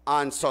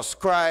and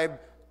subscribe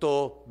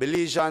to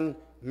Belizean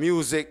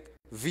music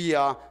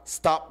via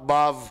Stop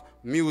Bav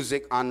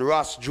Music and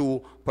Rush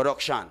Jew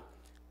Production.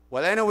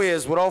 Well,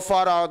 anyways, without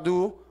further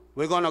ado,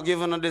 we're going to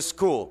give another this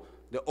crew,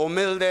 the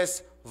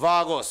Humildez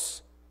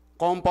Vagos,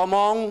 Compa,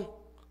 Mong,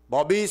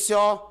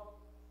 Bobisio,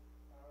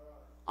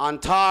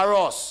 and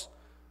Tarus.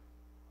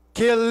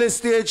 Kill this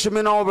stage for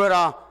me now,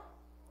 brother.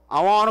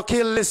 I want to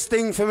kill this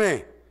thing for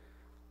me.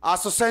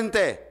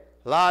 Asocente,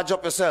 large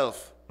up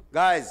yourself.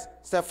 Guys,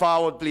 step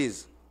forward,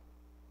 please.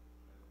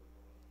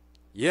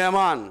 Yeah,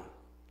 man.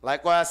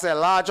 Like what I said,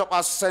 large up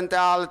Asocente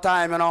all the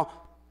time, you know.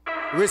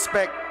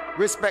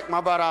 Respect,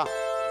 my brother.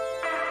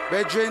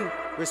 Bedrin,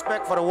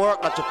 respect for the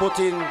work that you put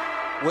in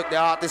with the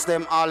artists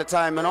them all the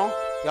time, you know.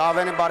 You have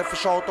anybody for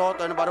shout out,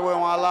 anybody who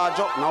want to large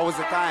up, now is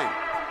the time.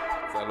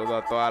 Saludo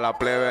a toda la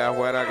plebe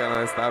afuera que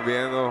nos está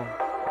viendo.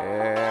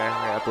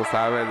 Ya tú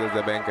sabes,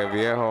 desde Benque,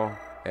 Viejo.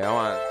 Yeah,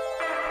 man.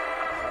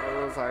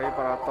 Saludos ahí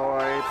para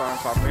todos ahí, para mi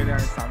familia,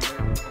 mis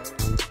amigos.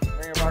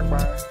 Venga,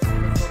 back.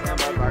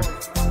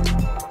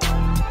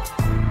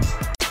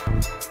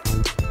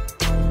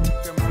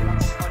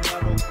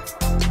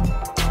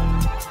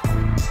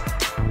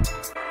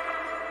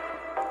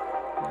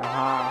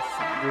 Ajá,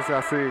 dice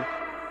así.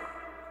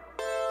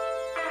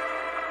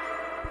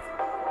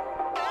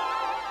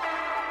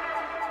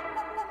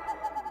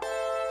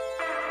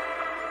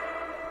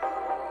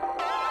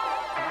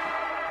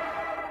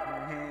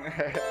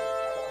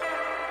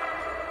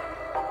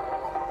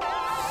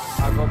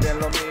 Hago bien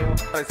lo mío,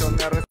 traición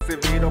he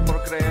recibido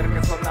por creer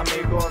que son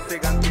amigos.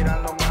 Sigan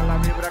tirando mala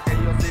vibra que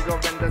yo sigo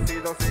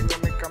bendecido, sigo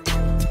mi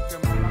camino, que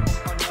me han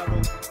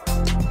acompañado.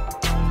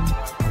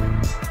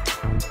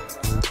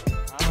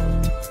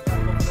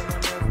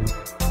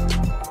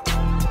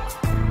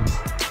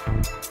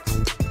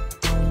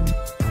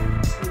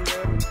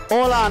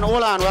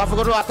 Hold on, we have to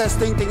go do a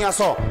testing thing here,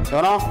 so,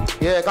 you know?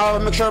 Yeah,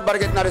 gotta make sure everybody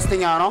getting at this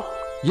thing here, you know?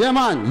 Yeah,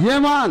 man.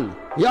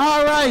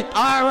 Yeah,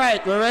 all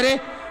right. We ready?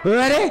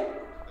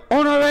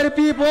 Ready,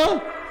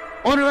 people?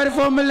 Ready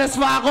for Humildez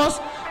Vagos?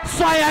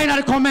 Fire in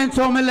the comments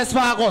for Humildez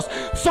Vagos.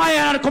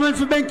 Fire in the comments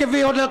for Benque,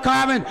 Viejo del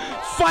Carmen.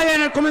 Fire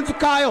in the comments for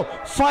Cayo.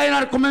 Fire in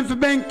the comments for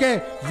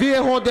Benque,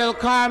 Viejo del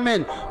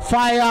Carmen.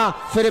 Fire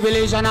for the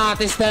Belizean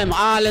artists them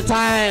all the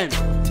time.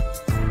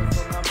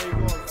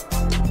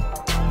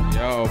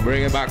 Yo,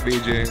 bring it back,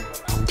 DJ.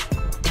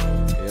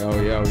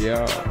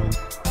 Yo.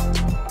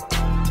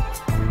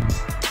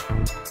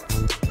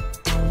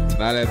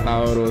 Dale,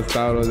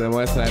 Taurus,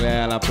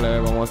 demuéstrale a la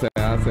plebe cómo se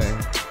hace.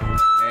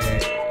 Hey.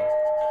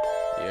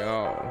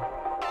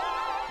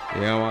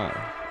 Yo, man.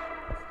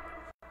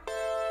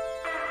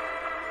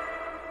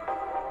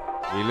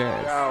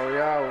 Humildez.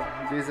 Yo,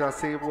 dice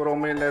así, puro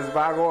Humildez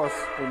Vagos.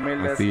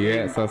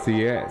 Humildez.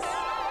 Así es.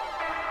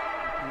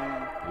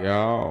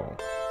 Yo.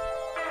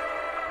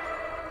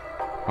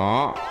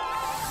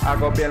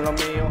 Hago bien lo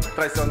mío,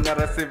 traición he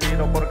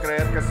recibido por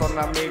creer que son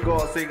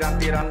amigos. Sigan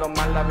tirando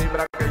mal la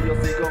vibra que yo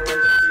sigo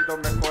bendecido.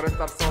 Mejor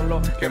estar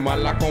solo que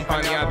mal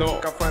acompañado.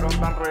 Nunca fueron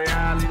tan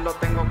real y lo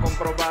tengo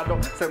comprobado.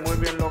 Sé muy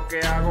bien lo que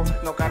hago,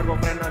 no cargo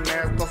freno en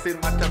esto. Sin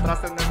marcha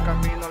atrás en el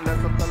camino, les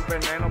suelto el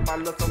veneno.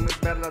 Malos son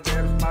mis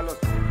verdaderos malos.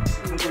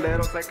 Un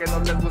culero sé que no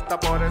les gusta,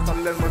 por eso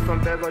les muestro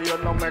el dedo. Yo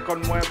no me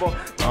conmuevo,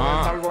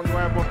 no es algo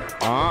nuevo.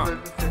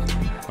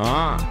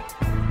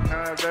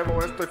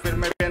 debo, estoy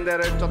firme, bien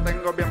derecho,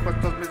 tengo bien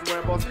puestos mis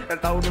huevos. El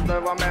Tarus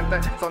nuevamente,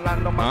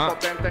 sonando más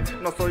potente.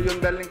 No soy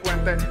un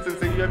delincuente,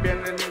 sencillo y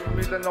bien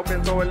humilde. No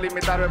pienso en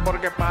limitarme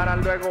porque para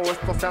luego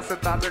esto se hace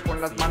tarde.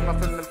 Con las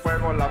manos en el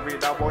fuego, la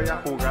vida voy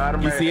a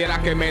jugarme.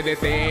 Quisiera que me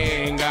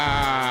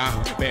detenga,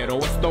 pero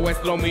esto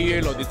es lo mío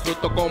y lo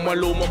disfruto como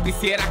el humo.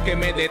 Quisiera que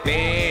me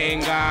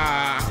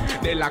detenga,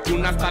 de la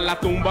cuna hasta la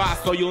tumba,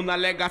 soy una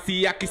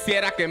legacía.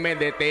 Quisiera que me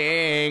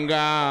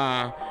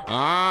detenga.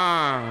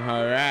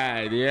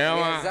 Alright,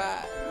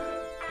 yeah.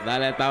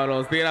 Dale,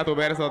 Tauros, tira tu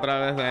verso otra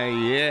vez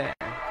ahí, yeah.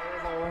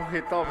 Un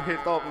hit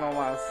up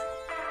nomás.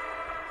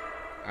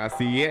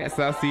 Así es,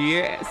 así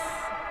es.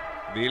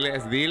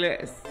 Diles.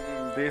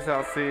 Dice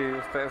así,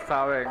 ustedes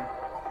saben.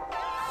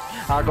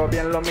 Hago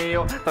bien lo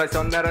mío,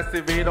 traición he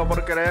recibido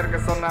por creer que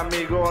son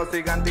amigos.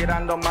 Sigan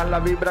tirando mal la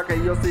vibra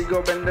que yo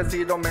sigo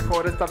bendecido.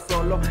 Mejor estar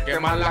solo que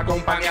mal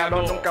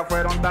acompañado. Nunca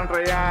fueron tan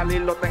real y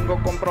lo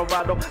tengo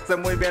comprobado. Sé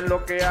muy bien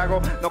lo que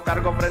hago, no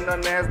cargo freno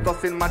en esto.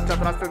 Sin marcha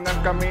atrás en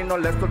el camino,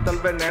 les suelto el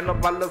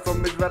veneno. Palos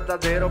son mis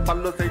verdaderos,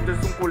 palos ellos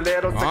es un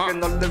culero. Sé que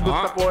no les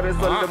gusta, por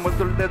eso les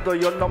muestro el dedo.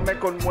 Yo no me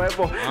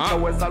conmuevo,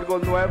 no es algo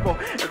nuevo.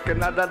 El que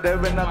nada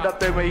debe, nada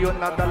teme, yo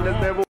nada les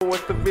debo.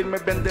 Estoy firme,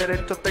 bien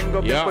derecho,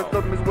 tengo bien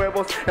puestos mis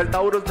huevos. El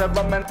Tarus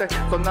nuevamente,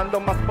 sonando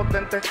más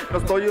potente.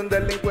 No soy un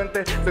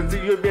delincuente,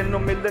 sencillo y bien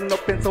humilde. No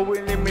pienso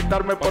en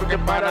limitarme porque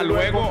para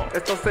luego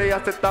esto se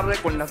hace tarde.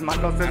 Con las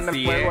manos en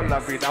el fuego, la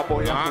vida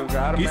voy a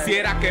jugarme.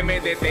 Quisiera que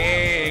me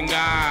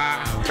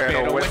detenga,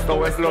 pero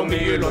esto es lo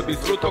mío y lo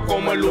disfruto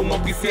como el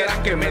humo.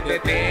 Quisiera que me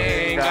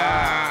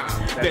detenga,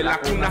 de la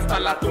cuna hasta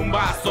la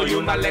tumba, soy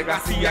una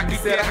legacía.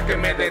 Quisiera que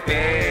me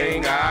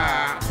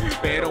detenga,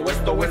 pero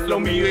esto es lo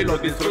mío y lo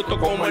disfruto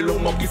como el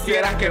humo.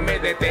 Quisiera que me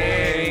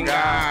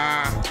detenga.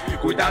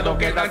 Cuidado,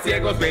 quedan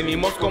ciegos,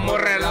 venimos como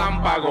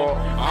relámpago.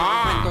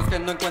 Momentos que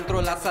no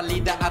encuentro la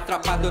salida,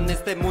 atrapado en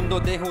este mundo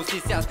de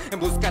justicias,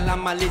 en busca de la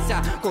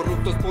malicia,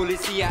 corruptos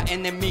policía,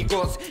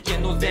 enemigos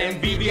llenos de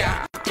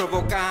envidia.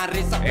 Provoca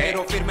risa,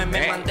 pero firme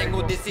me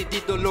mantengo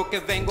decidido lo que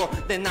vengo.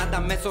 De nada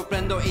me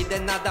sorprendo y de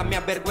nada me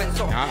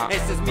avergüenzo.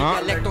 Ese es mi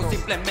dialecto,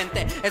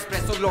 simplemente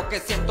expreso lo que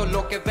siento,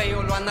 lo que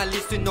veo, lo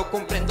analizo y no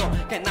comprendo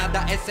que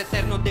nada es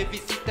eterno, de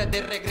visita,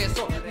 de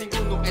regreso.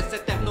 Ninguno es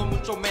eterno,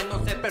 mucho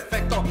menos es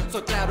perfecto.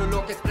 Soy claro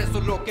lo que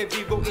expreso, lo que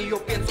vivo y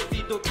yo pienso.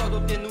 Si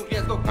todo tiene un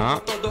riesgo,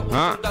 como todo, un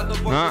soldado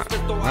voy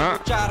dispuesto a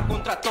luchar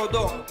contra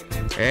todo.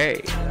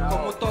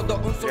 Como todo,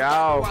 un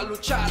soldado a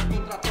luchar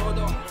contra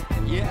todo.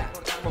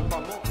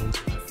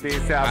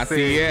 Dice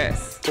así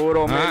es.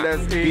 Puro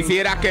Humildez.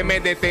 Quisiera que me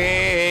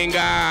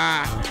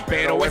detenga,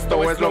 pero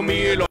esto es lo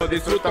mío y lo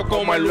disfruto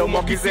como el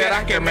humo.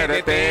 Quisiera que me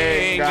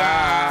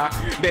detenga,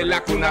 de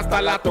la cuna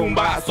hasta la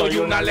tumba, soy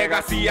una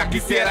legacía.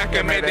 Quisiera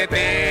que me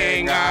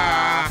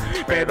detenga,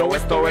 pero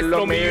esto es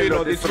lo mío y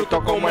lo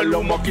disfruto como el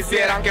humo.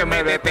 Quisiera que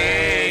me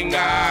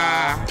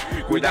detenga.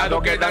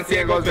 Cuidado, quedan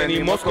ciegos,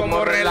 venimos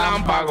como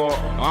relámpago.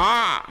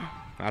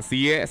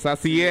 Así es,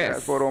 así es.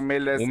 Por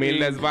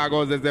Humildez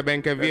Vagos desde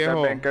Benque,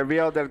 Viejo. Desde Benque,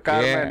 Viejo del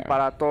Carmen,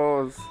 para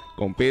todos.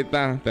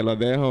 Compita, te lo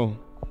dejo.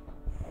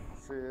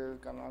 Sí, el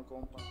canal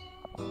Compa.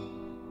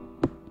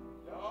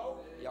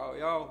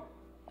 Yo.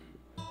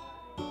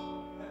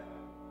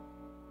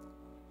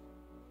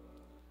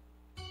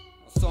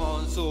 No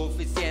son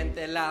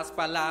suficientes las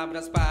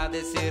palabras para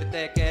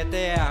decirte que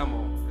te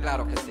amo.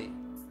 Claro que sí.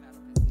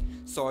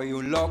 Soy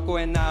un loco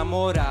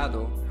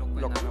enamorado.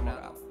 Loco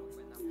enamorado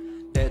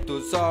de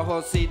tus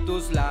ojos y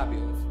tus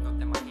labios. No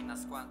te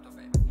imaginas cuánto,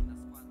 baby.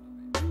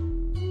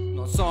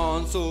 No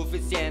son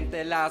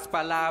suficientes las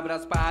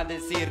palabras para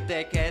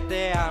decirte que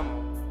te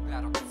amo.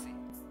 Claro que sí.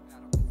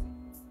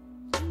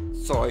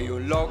 Soy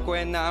un loco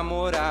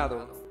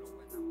enamorado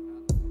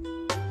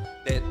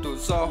de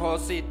tus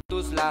ojos y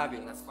tus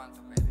labios.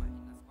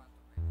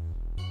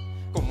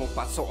 Cómo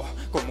pasó,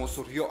 cómo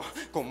surgió,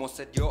 cómo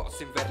se dio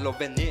sin verlo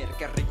venir.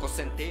 Qué rico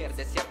sentir,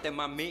 desearte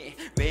mami,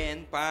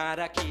 ven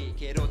para aquí.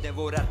 Quiero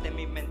devorarte,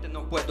 mi mente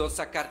no puedo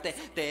sacarte.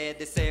 Te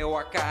deseo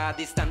acá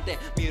distante,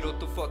 miro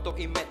tu foto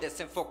y me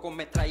desenfoco.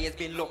 Me traes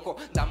bien loco,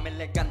 dame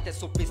elegante.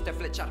 Supiste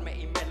flecharme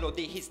y me lo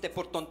dijiste,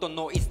 por tonto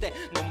no oíste.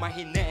 No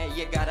imaginé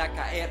llegar a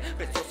caer,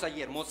 preciosa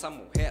y hermosa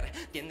mujer.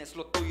 Tienes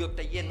lo tuyo,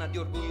 te llena de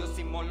orgullo,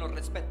 Simón lo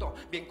respeto.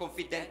 Bien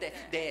confidente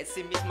de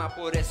sí misma,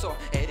 por eso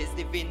eres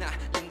divina.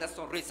 Linda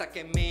sonrisa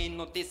que me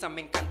hipnotiza,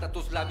 me encanta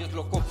tus labios,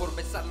 loco por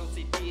besarlos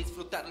y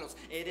disfrutarlos.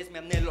 Eres mi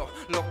anhelo,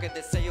 lo que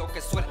deseo,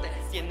 qué suerte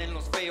tienen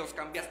los feos.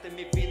 Cambiaste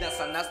mi vida,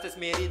 sanaste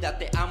mi herida,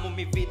 te amo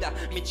mi vida,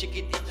 mi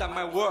chiquitita,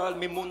 my world,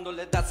 mi mundo.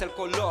 Le das el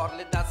color,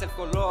 le das el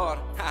color.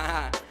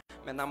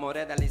 Me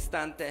enamoré del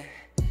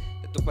instante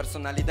de tu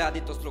personalidad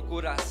y tus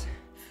locuras.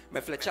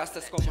 Me flechaste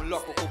como un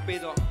loco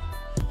cupido.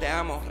 Te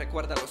amo,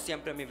 recuérdalo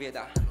siempre mi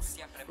vida.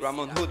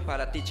 Ramon Hood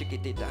para ti,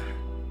 chiquitita.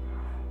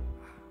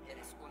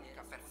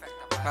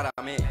 Para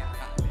mí,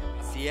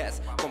 así es,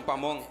 Compa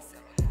mong.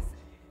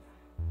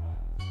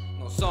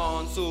 No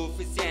son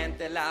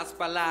suficientes las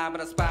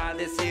palabras para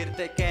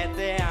decirte que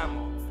te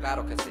amo.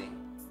 Claro que sí.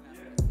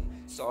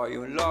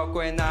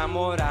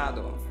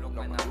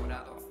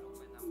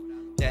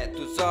 de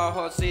tus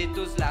ojos y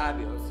tus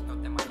labios. No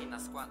te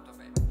imaginas cuánto,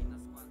 baby.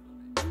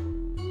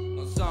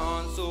 No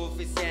son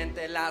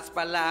suficientes las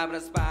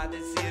palabras para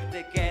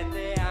decirte que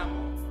te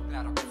amo.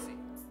 Claro que sí,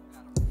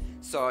 claro.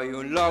 Soy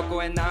un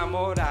loco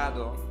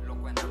enamorado.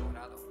 Loco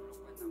enamorado,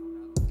 loco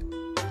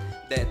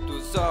enamorado. De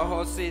tus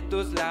ojos y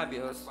tus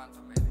labios.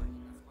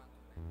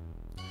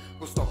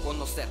 Justo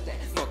conocerte,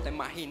 no te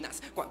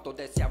imaginas cuánto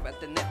deseaba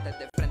tenerte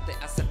de frente,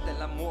 hacerte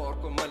el amor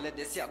como él he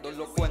deseado,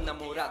 loco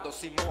enamorado,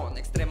 Simón,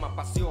 extrema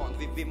pasión,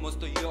 vivimos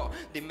tú y yo,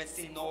 dime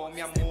si no, mi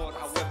amor,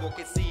 a huevo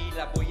que sí,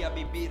 la voy a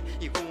vivir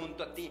y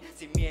junto a ti,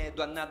 sin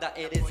miedo a nada,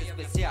 eres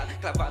especial,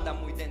 clavada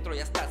muy dentro,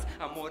 ya estás,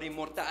 amor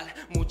inmortal,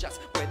 muchas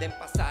pueden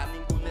pasar,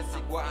 ninguna es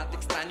igual, te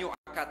extraño a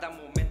cada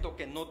momento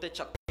que no te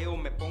chateo,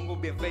 me pongo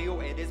bien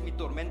feo, eres mi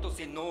tormento,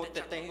 si no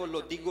te tengo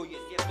lo digo y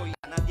es cierto y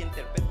a nadie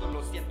interpreto,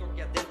 lo siento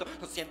que adentro,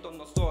 lo siento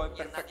no soy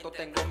perfecto,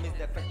 tengo mis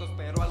defectos,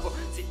 pero algo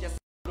sí te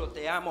aseguro,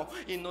 te amo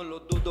y no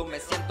lo dudo,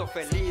 me siento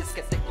feliz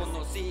que te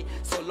conocí,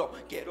 solo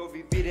quiero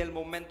vivir el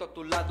momento a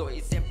tu lado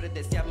y siempre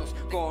desearnos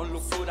con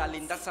locura,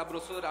 linda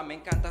sabrosura, me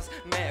encantas,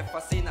 me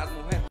fascinas,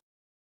 mujer,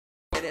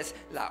 eres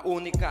la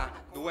única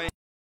dueña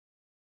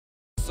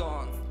de mi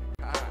corazón,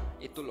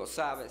 y tú lo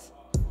sabes,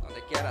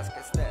 donde quieras que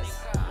estés,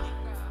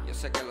 yo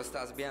sé que lo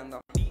estás viendo,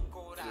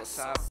 lo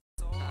sabes,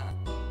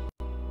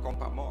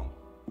 compa mong,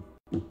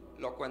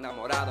 loco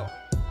enamorado.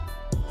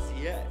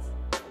 Así es,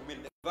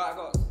 Humildez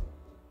Vagos,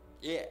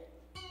 yeah.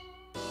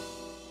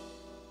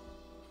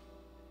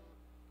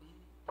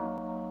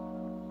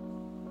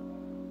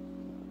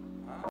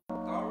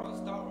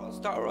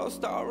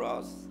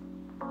 Tarus.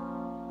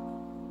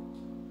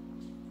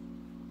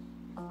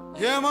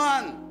 Yeah,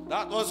 man,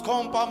 that was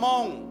Compa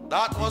Mong.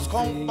 That was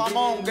Compa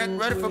Mong. Get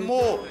ready for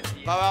more.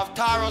 We have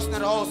Tarus in the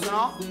house, you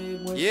know?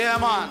 Yeah,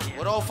 man.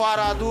 Without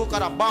further ado,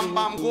 gotta bam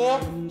bam go.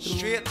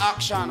 Straight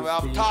action. We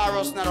have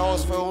Tarus in the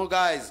house for you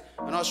guys.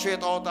 You know,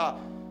 straight out of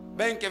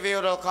Benque,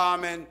 Viejo,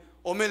 Carmen,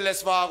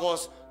 Humildez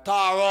Vagos,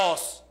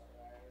 Tarus.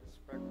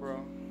 Respect,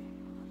 bro.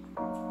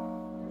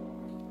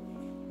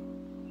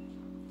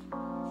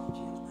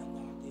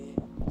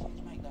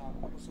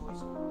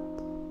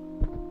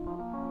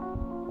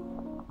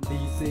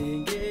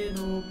 Dicen que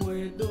no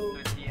puedo,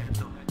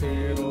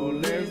 Pero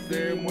les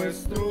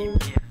demuestro,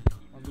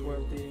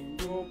 lo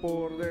tengo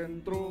por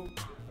dentro,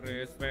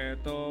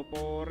 respeto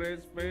por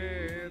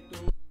respeto.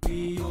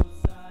 y yo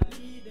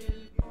salí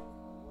del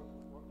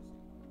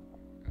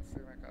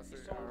Casi,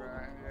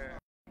 alright, yeah.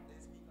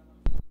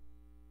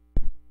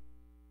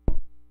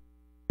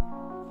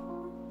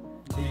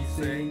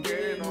 Dicen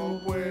que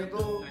no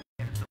puedo,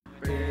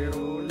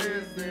 pero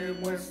les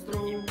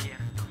demuestro,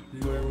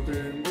 lo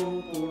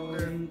tengo por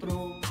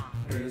dentro,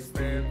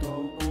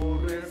 respeto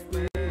por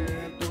respeto.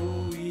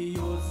 y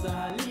yo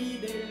salí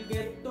del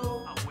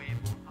gueto,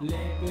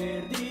 le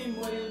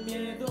perdimos el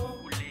miedo,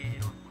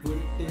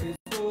 fuertes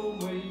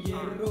como el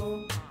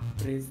hierro,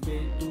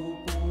 respeto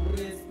por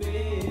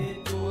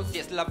respeto. Si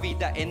es la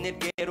vida en el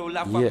guero,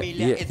 la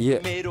familia es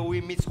primero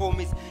y mis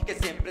homies que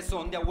siempre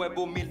son de a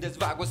huevo, Humildez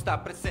Vagos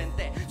está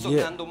presente,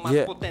 sonando más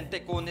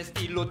potente con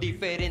estilo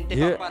diferente,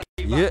 va para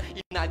arriba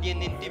y nadie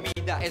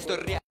intimida, esto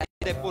es real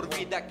de por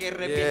vida que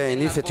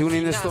revienten las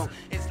bocinas,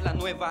 es la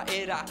nueva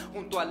era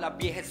junto a la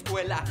vieja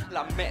escuela,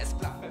 la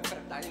mezcla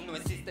perfecta y no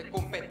existe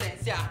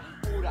competencia,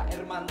 pura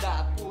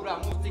hermandad, pura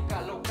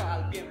música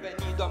local,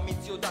 bienvenido a mi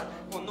ciudad,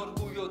 con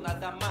orgullo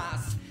nada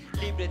más,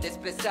 libre de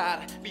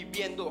expresar,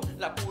 viviendo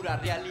la pura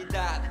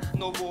realidad,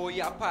 no voy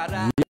a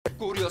parar,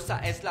 curiosa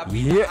es la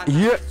vida,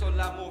 analizo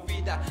la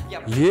movida y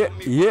aprecio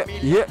mi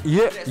familia,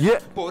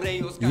 por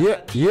ellos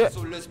cada día,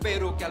 solo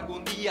espero que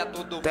algún día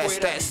todo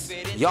fuera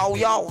diferente, de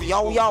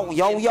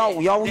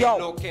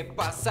lo que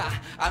pasa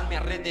a mi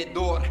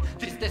alrededor,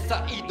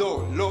 tristeza y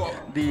dolor.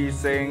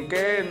 Dicen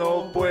que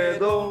no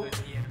puedo,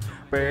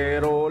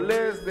 pero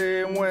les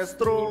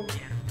demuestro,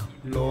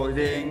 lo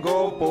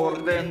tengo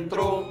por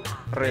dentro,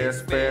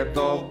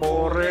 respeto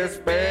por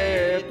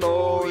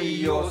respeto, y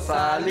yo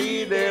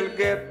salí del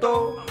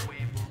gueto,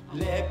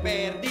 le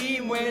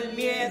perdimos el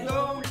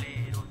miedo,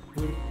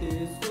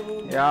 Fuertes como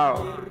el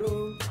Yao.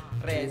 hierro,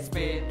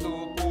 respeto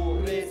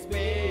por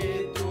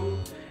respeto.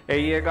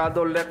 He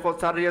llegado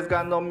lejos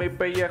arriesgando mi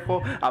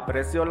pellejo,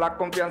 aprecio la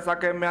confianza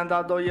que me han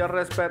dado y el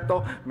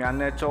respeto, me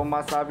han hecho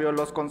más sabio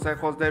los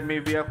consejos de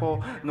mi viejo,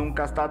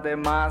 nunca está de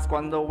más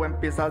cuando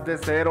empiezas de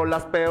cero,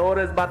 las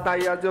peores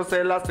batallas yo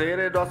se las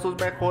heredo a sus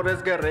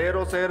mejores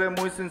guerreros, seré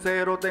muy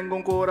sincero, tengo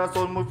un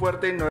corazón muy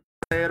fuerte y no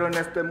en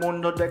este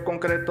mundo de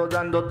concreto,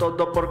 dando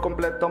todo por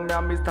completo, mi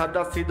amistad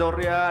ha sido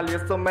real y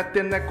eso me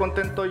tiene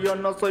contento, yo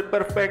no soy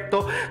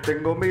perfecto,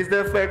 tengo mis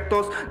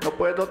defectos, no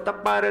puedo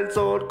tapar el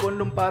sol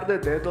con un par de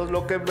dedos,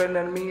 lo que ven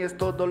en mí es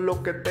todo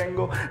lo que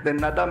tengo, de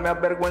nada me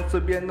avergüenzo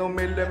y bien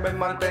humilde me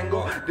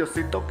mantengo,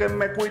 Diosito que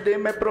me cuide y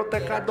me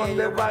proteja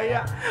donde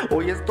vaya,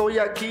 hoy estoy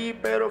aquí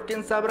pero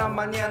quién sabrá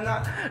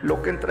mañana,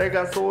 lo que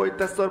entregas hoy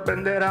te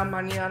sorprenderá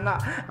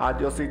mañana, a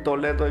Diosito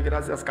le doy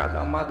gracias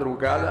cada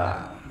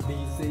madrugada.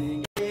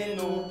 Dicen que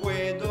no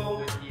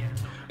puedo,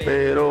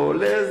 pero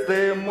les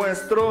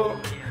demuestro,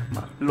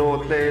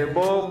 lo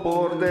tengo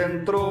por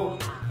dentro.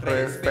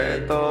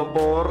 Respeto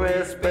por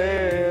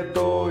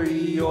respeto,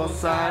 y yo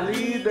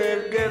salí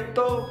del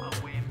gueto.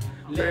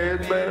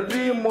 Les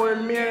perdimos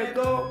el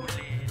miedo,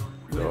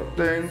 lo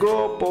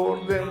tengo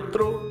por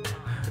dentro.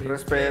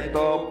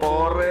 Respeto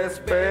por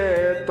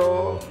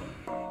respeto.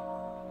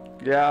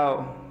 Ya,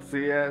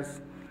 sí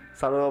es.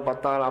 Saludos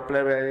para toda la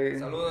plebe ahí.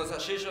 Saludos a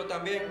Shisho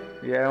también.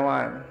 Yeah,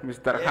 man,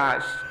 Mr.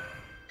 Hash.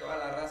 Toda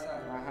la raza.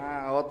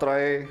 Ajá, otro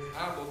ahí.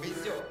 Ah,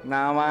 Bobisio.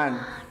 Nah, man.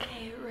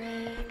 Okay,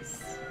 Rex.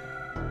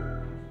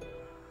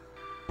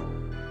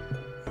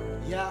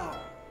 Yeah.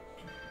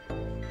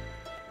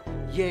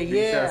 Yeah,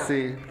 Dice yeah.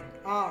 así.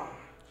 Ah.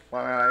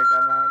 Bueno, ahí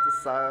canal, tú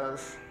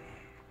sabes.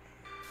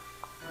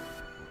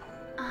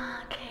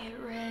 Okay,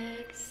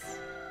 Rex.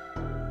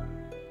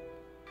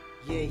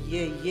 Yeah,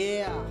 yeah,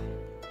 yeah.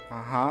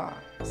 Ajá,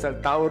 es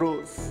el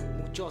Taurus.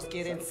 Muchos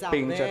quieren saber.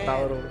 Pinche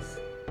Taurus.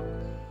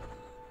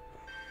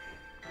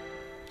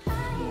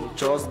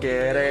 Muchos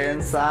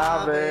quieren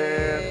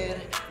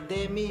saber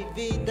de mi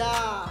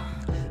vida.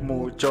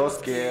 Muchos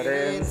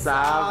quieren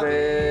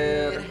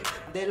saber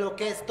de lo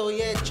que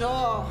estoy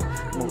hecho.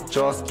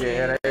 Muchos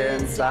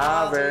quieren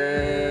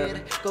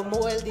saber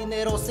cómo el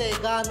dinero se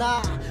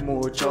gana.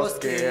 Muchos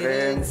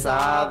quieren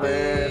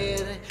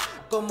saber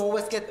cómo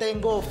es que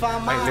tengo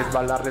fama. ahí les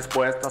va las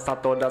respuestas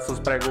a todas sus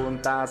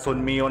preguntas.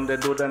 Un millón de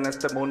dudas en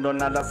este mundo,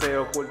 nada se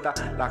oculta.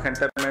 La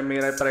gente me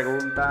mira y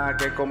pregunta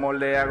que cómo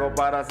le hago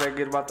para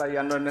seguir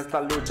batallando en esta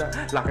lucha.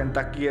 La gente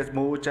aquí es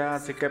mucha,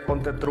 así que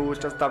ponte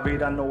trucha. Esta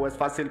vida no es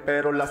fácil,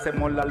 pero la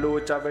hacemos la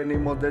lucha.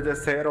 Venimos desde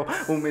cero,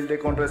 humilde y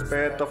con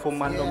respeto,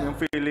 fumándome un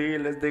fili.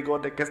 Les digo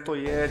de qué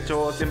estoy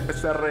hecho, siempre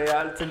ser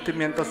real,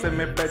 sentimientos en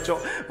mi pecho.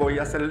 Voy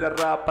a hacerle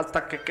rap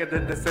hasta que quede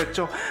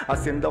deshecho.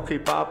 Haciendo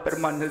hip hop,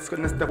 permanezco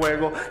en este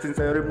juego.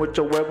 Sincero y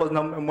muchos huevos,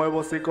 no me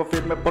muevo, sigo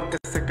firme porque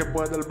sé que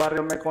puedo. El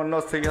barrio me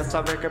conoce, ya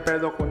sabe que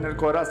pedo con el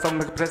corazón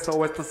me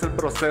expreso. Esto es el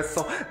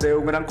proceso de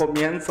un gran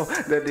comienzo,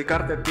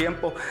 dedicarte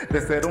tiempo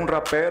de ser un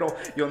rapero,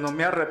 yo no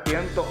me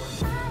arrepiento.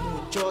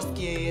 Muchos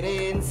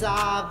quieren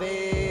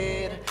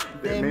saber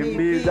de mi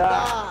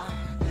vida.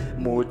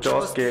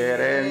 Muchos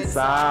quieren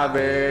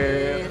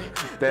saber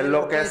de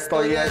lo que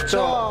estoy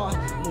hecho.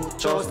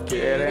 Muchos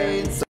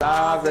quieren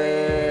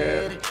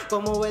saber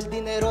cómo el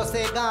dinero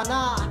se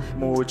gana.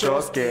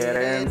 Muchos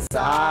quieren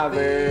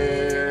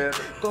saber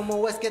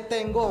cómo es que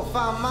tengo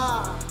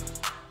fama.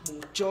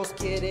 Muchos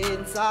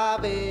quieren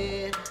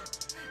saber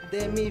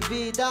de mi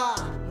vida.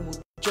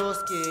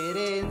 Muchos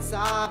quieren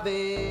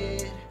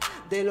saber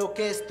de lo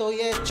que estoy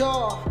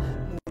hecho.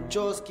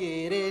 Muchos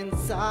quieren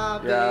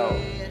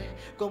saber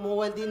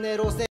cómo el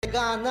dinero se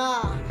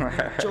gana.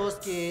 Muchos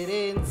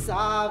quieren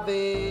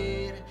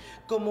saber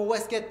cómo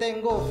es que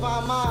tengo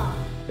fama.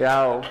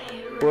 Yo,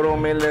 puro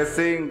Humildez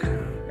Inc.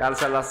 Ya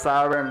se la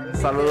saben.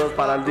 Saludos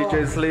para el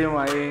DJ Slim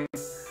ahí.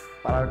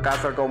 Para el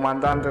caso del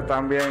comandante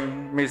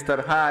también.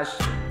 Mr. Hash.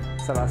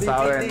 Se la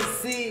saben.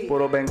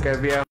 Puro Benque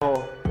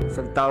Viejo. Es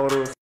el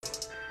Tarus.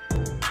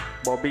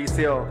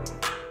 Bobisio.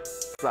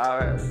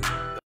 ¿Sabes?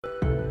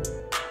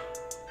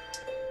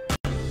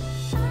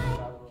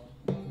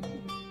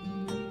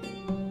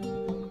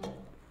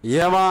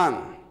 Yeah,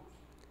 man.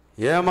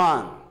 Yeah,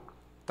 man.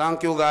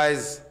 Thank you,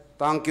 guys.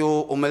 Thank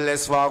you,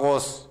 Humildez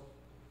Vagos,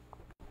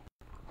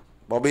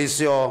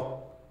 Bobisio,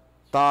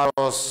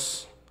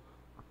 Tarus,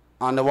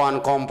 and the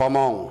one Compa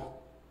mong.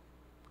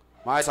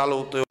 My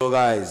salute to you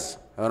guys,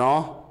 you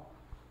know?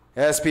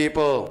 Yes,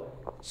 people.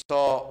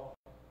 So,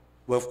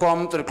 we've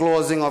come to the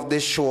closing of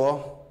this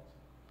show.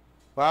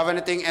 We have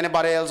anything,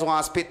 anybody else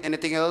want to spit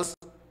anything else?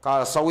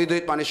 Because so we do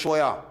it on the show,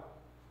 yeah.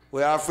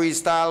 We have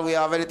freestyle, we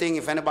have anything.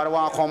 If anybody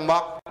want to come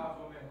back,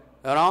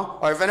 you know,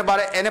 or if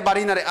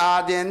anybody in the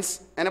audience,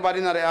 on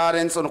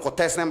the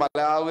contest them, but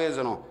always,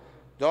 you know,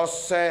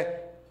 just say,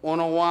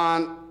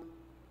 want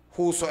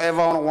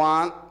whosoever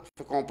want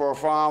to come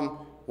perform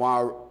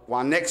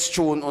one next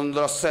tune on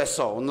the say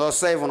so. On the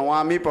say,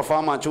 want me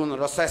perform a tune on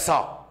the say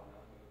so.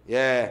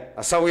 Yeah,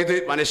 that's how we do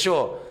it on the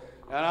show,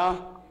 you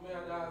know.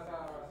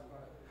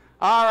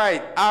 All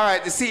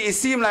right. You see, it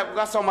seems like we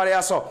got somebody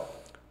else. So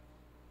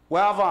we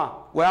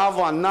have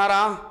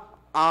another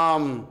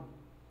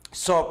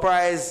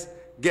surprise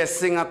guest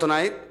singer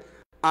tonight,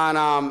 and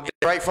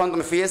right in front of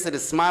my face, it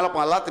smile up a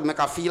lot. It make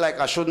I feel like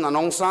I shouldn't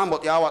announce him,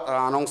 but yeah, what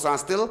I announce him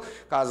still,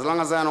 because as long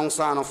as I announce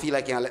him, I don't feel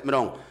like he can let me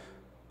down.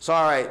 So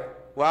all right,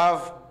 we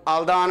have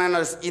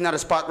Aldana in the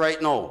spot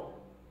right now.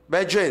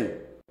 Bedrin,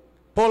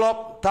 pull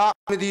up, talk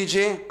to the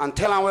DJ, and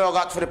tell him what you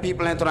got for the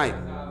people in tonight.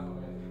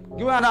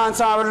 Give me a dance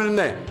with them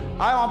there.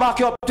 I want to back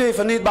you up too if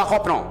you need back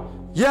up now.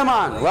 Yeah,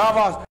 man, we have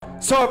a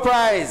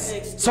surprise.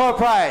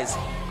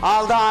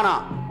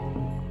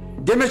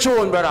 Aldana, give me a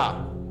tune,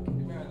 brother.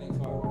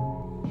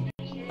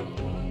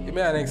 Give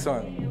me a next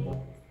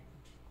one.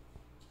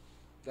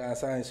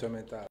 Dance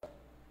instrumental.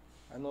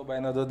 I know by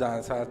now do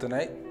dance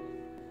tonight.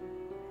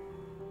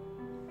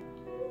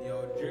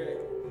 Yo, Drake.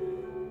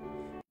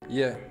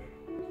 Yeah.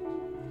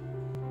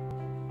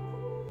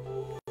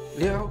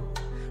 Yo,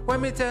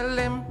 when me tell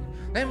them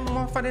Them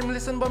more for them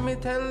listen, but me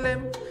tell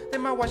them.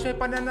 Them a watch me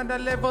on another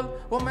level.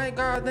 Oh my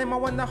God, them a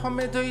wonder how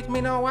me do it.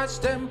 Me no watch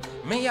them.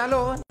 Me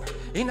alone,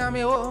 in a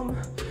me home.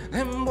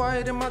 Them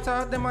boy, them a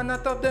talk, them a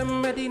not up,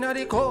 them made in a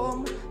the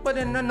comb. But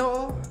then I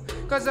know,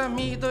 cause of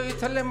me do it,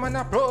 tell them man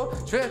a pro.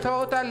 Straight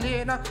out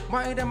Elena,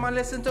 why them a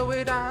listen to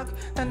it dog.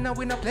 And now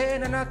we not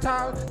playing and at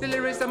all. The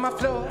lyrics them a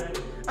flow,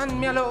 and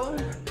me alone.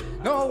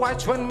 No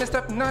watch when me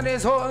step on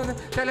his own.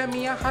 Telling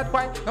me a hot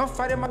boy, no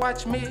for them a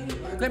watch me.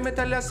 Let me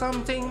tell you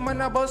something, man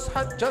a bus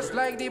hot just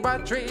like the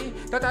battery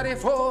that are the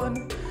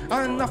phone.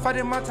 And no for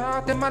them a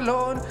talk, them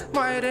alone.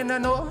 Why they no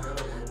know,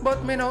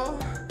 but me know.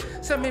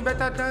 Say me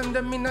better than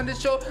them in on the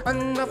show.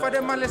 And enough of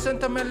them a listen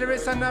to me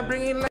lyrics and I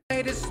bring it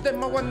like this.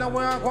 Them a wonder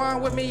where I go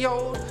on with me,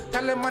 yo.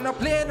 Tell them I'm not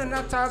playing and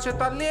I talk shit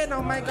I lane,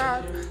 oh my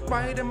God.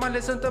 Why them a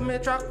listen to me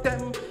track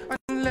them?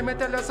 And let me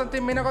tell you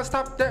something, me not gonna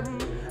stop them.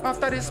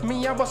 After this,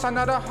 me I was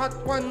another hot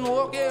one,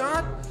 okay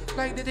hot.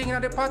 Like the thing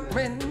in the pot,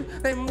 man.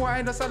 Them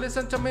why does I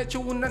listen to me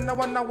tune and I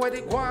wonder where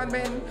they go on,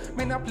 man.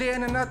 Me not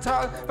playing and at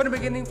all. From the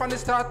beginning, from the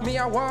start, me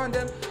I want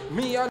them.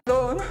 Me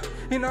alone,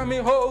 in a me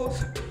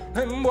house.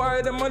 Them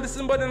boy, them a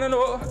listen but they don't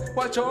know.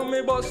 Watch how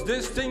me bust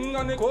this thing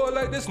and it go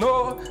like this,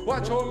 no.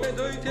 Watch how me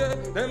do it, yeah.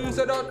 Them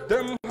say that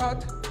them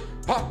hot.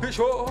 Papi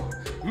show,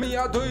 me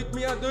I do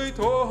it,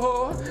 oh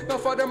ho. Now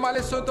for them I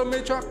listen to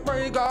me track,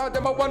 my God.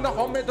 Them I wonder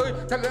how me do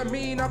it. Tell them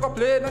me not go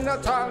play none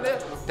at all.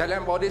 Tell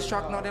them about this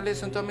track, now they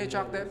listen to me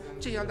track them.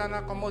 Children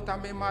I come out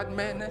and me mad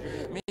men.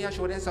 Me I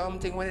show them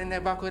something when they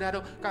never could have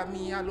do. Cause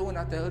me alone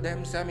I tell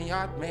them say me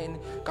hot man.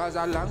 Cause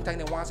a long time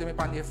they want to see me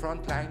on the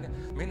front line.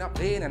 Me not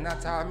playing and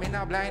at all, me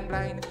not blind.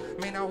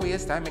 Me not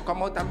waste time, me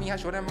come out and me I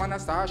show them man a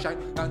star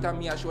shine. Long time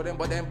me I show them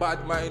but them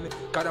bad mind.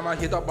 Cause them I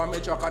hit up on me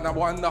track and I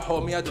wonder how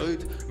me I do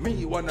it. Me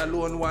one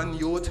alone, one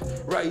youth.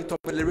 Write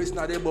up the lyrics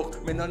na the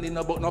book. Me no need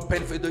no book, no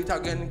pen for do it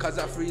again. Cause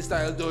I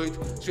freestyle do it.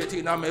 Straight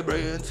in on my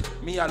brains.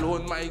 Me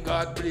alone, my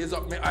God, blaze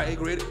up me high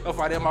grade. Enough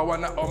of them I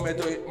wanna how me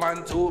do it,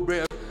 man too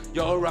brave.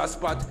 Yo,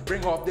 Raspat,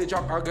 bring up the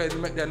track again.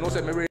 Make them know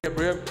say me really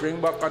brave.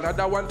 Bring back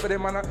another one for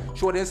them and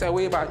show them say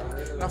way back.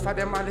 Enough of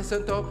them I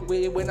listen to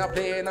we when I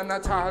playing and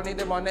at all need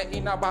the money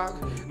in a bag.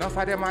 Enough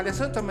of them I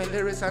listen to my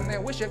lyrics and they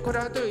wish they could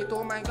have do it.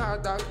 Oh my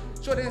God, dog.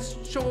 Show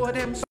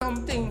them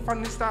something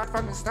from the start,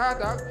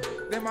 dog.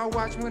 Them I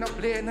watch me when I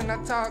playing and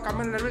I talk.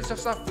 I'm in the lyrics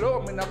just a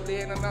flow, me not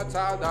playing and I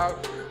talk,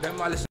 dog. Them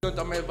I listen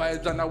to my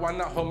vibes and I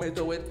wanna how me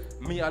do it.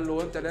 Me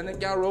alone, tell them they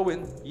get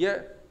rowing,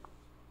 yeah.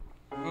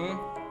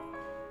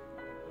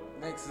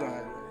 Next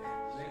one.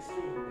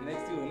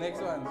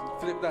 Next one.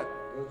 Flip that.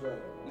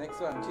 Next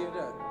one, change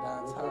that.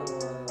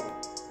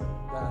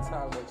 Dance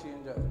hall, but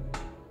change that.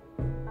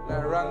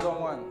 Like a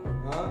random one.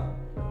 Huh?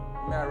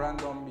 Me a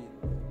random beat.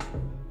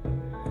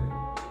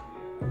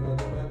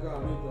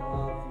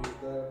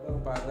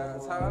 But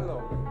dance hall.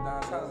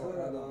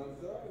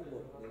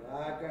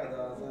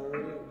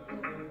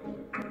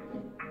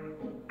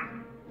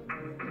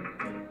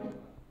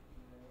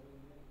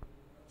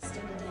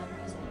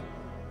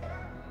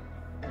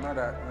 Not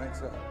that.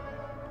 Next one.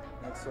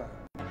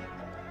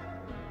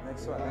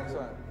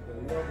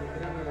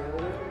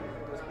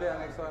 Just play the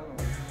next one.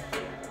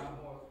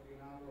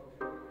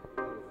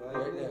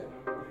 Right there.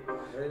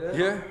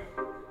 Yeah.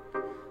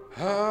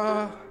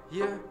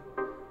 Yeah.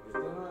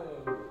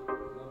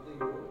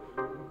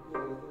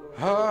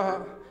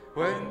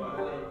 When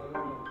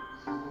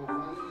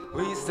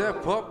we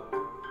step up,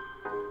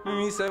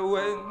 me say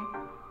when.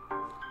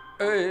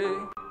 Hey,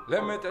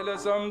 let me tell you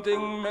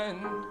something, man.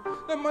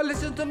 Them a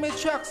listen to me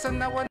tracks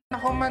and I wonder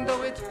how man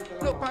do it.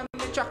 Look on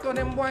the track on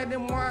them why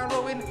them want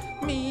rowing.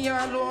 Me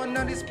alone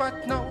on the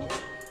spot now.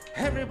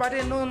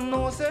 Everybody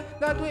knows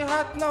that we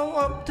hot now.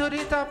 Up to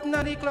the top,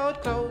 now the cloud.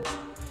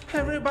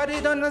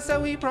 Everybody don't know say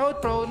we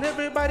proud.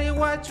 Everybody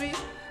watch we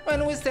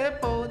when we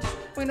step out.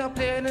 We not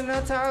playing in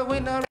at all, we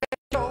not ready.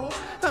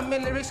 And my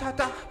lyrics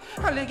hotter,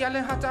 all the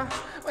girls hotter.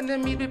 When they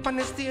meet me on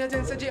the stage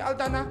and say, J.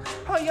 Aldana,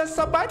 oh, you're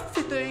so bad,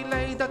 fit to you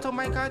like that, oh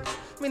my God.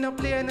 Me no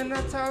playing in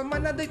at all,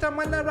 man a data,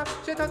 man a rap,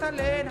 straight out of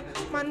Elena,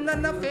 man a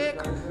no fake.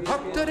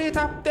 Up to the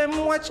top,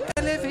 them watch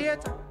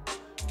elevator.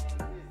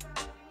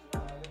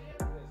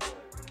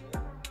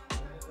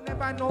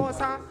 Never know,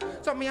 sir.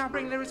 So me I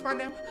bring lyrics for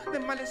them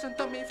a listen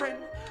to me, friend.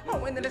 Oh,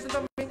 when they listen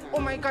to me, oh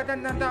my God,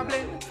 another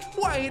blend.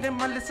 Why them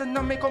a listen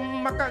to me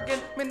come back again?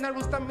 Me no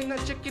rooster, me no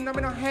chicken,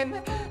 me no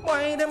hen.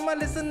 Why them a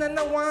listen and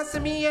I want to see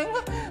me hang?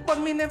 But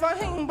me never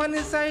hang on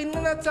the side,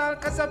 me not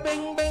talk, cause I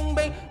bang, bang,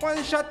 bang.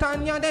 One shot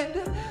and you're dead.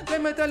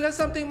 Let me tell you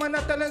something, man,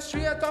 I tell them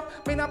straight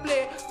up. Me not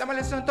play, them a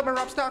listen to my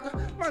rap stock.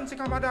 Man, sick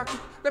of my dog.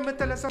 Let me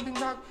tell you something,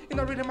 dog. You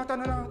know really matter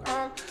no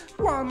all.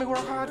 While me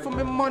work hard for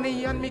me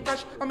money and me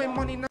cash. And me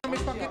money now me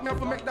pocket, me have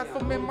to make that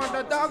for me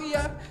mother, dog,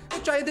 yeah. Me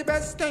try the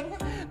best thing.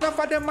 Now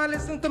for them I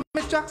listen to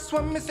me tracks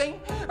when me sing.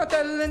 I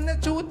telling the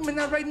truth, me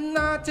not write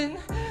nothing.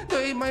 Do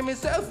it by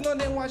myself, no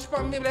they watch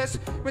for me bless.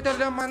 Me tell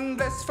them man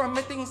bless from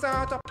me things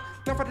start up.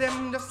 Now for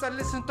them just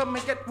listen to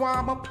me get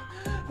warm up.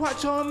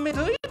 Watch how me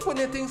do it when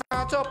the things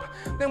start up.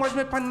 Then watch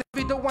me pan the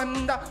video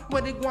wonder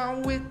where they go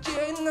on with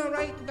Jane.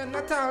 Right, then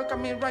I talk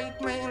and me right,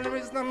 my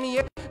lyrics not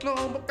me. no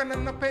book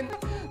and a pen.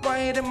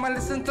 Why them a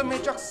listen to me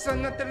tracks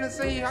and not tell them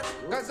say hot?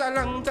 Cause a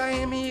long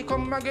time he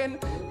come again.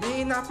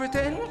 Me not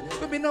pretend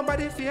to be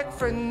nobody fake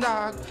friend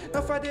dog.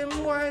 Enough of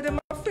them why them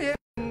a fake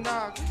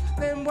dog.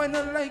 Them boy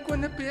not like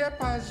when the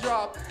papers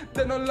drop.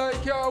 They don't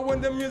like ya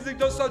when the music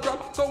just a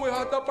drop. So we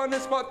hot up on the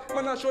spot,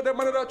 man I show them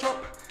another chop.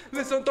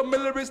 Listen to me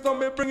lyrics, now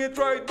me bring it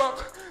right back.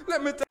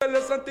 Let me tell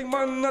you something,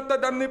 man, not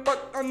than the pot.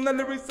 And the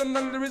lyrics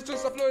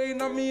just a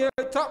flowing on me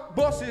head top.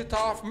 Boss it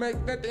off,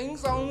 make the thing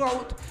sound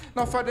out.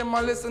 Now for them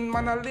I listen,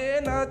 man, I lay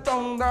in a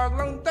tongue dog.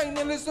 Long time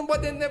they listen,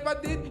 but they never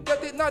did.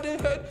 Get it not in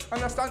head,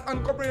 understand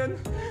and comprehend.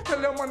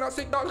 Tell them man I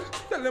sick dog,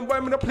 tell them boy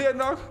me no play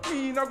dog.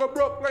 Me not go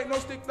broke like no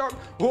stick dog.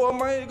 Oh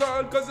my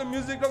God, cause the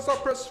music does a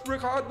press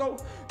record now.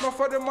 Now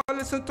for them I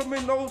listen to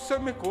me now, say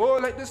me go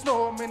like the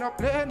snow. Me not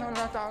play none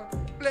at all,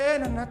 play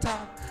none at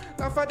all.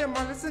 Now for them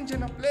I listen, you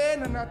not play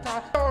none at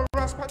all. Don't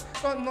raspat,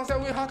 don't know say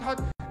we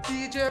hot.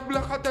 DJ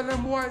Black, I tell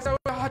them boys say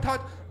we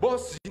hot.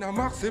 Boss in a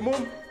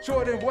maximum,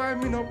 show them why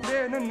me not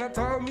play none at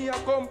all. Me I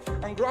come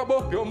and grab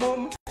up your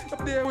mum. I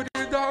play with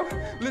the dog,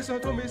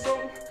 listen to me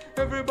song.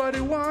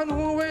 Everybody want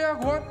who way I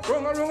want.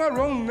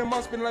 Wrong, they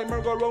must spin like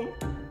merry-go-round.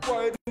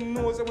 Why they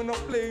know say we not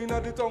playing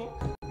at the tongue.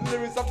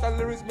 Lyrics after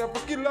lyrics, me have to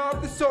kill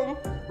off the song.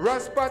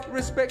 Raspat,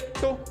 respect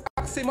to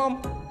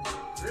maximum.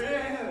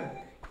 Real.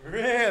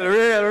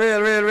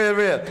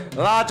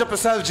 Large up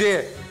yourself,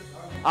 G.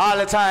 All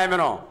the time, you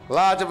know.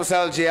 Large up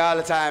yourself, G, all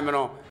the time, you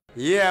know.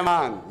 Yeah,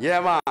 man.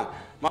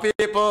 My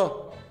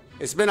people,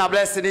 it's been a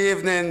blessed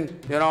evening,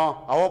 you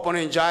know. I hope you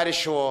enjoy the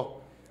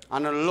show.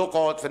 And look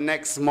out for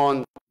next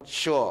month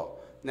show.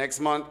 Next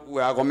month,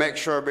 we are going to make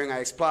sure to bring an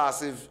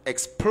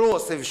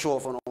explosive show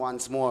for you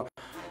once more.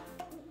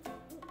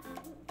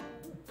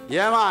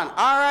 Yeah, man.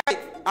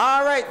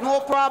 All right, no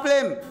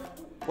problem.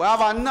 We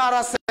have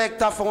another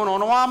selector for you.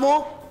 No one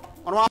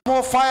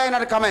more fire in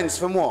the comments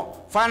for more.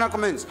 Fire in the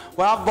comments.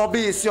 We have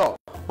Bobisio.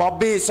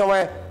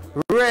 We're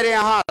ready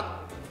and hot.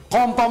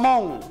 Compa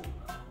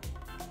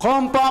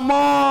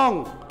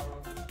mong.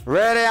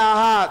 Ready and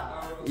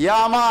hot.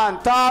 Yeah, man.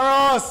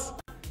 Tarus.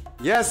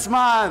 Yes,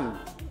 man.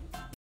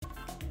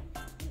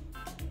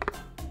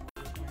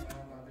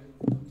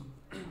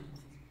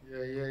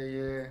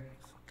 Yeah.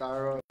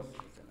 Tarus.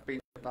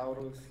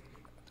 Tarus.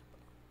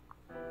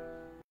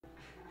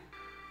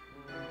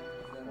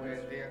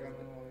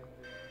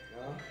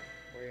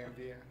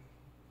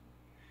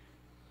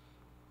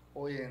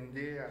 Hoy en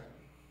día.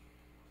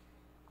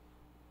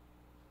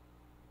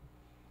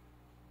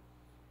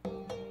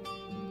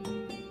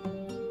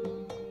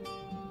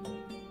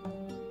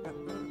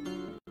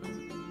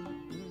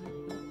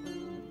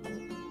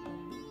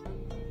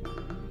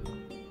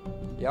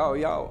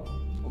 Yo,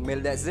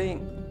 Humildez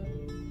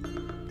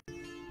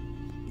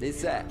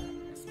dice: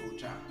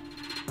 Escucha,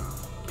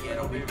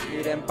 quiero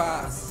vivir en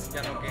paz,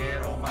 ya no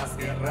quiero más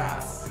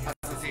guerras.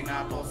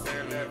 Asesinatos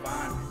se le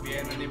van,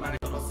 vienen y van y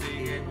todo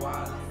sigue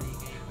igual.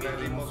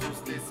 Pedimos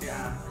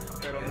justicia,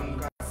 pero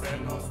nunca se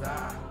nos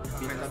da.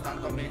 Mientras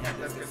tanto mi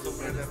gente es que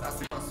sufre de esta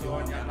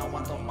situación, ya no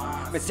aguanto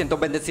más. Me siento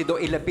bendecido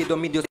y le pido a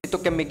mi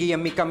Diosito que me guíe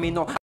en mi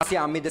camino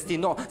hacia mi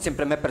destino.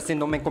 Siempre me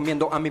persino, me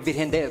encomiendo a mi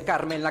Virgen del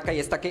Carmen. La calle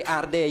está que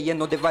arde,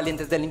 lleno de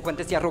valientes,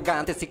 delincuentes y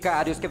arrogantes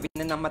sicarios que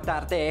vienen a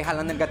matarte,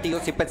 jalan el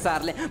gatillo sin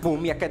pensarle.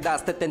 Boom, ya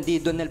quedaste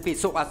tendido en el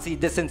piso, así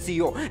de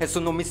sencillo. Es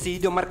un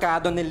homicidio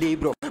marcado en el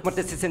libro.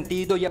 Muerte sin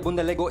sentido y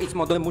abunda el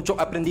egoísmo, donde mucho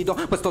aprendido,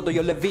 pues todo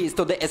yo lo he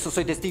visto, de eso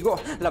soy testigo.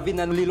 La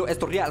vida en un hilo,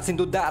 esto real, sin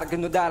dudar,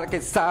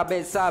 que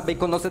sabe y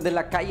conoce de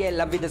la calle.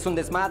 La vida es un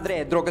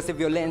desmadre, drogas y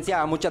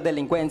violencia, mucha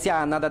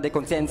delincuencia, nada de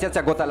conciencia, se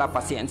agota la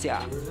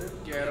paciencia.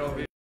 Quiero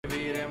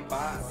vivir en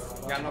paz,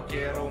 ya no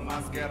quiero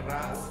más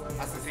guerras.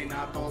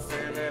 Asesinatos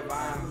se le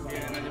van,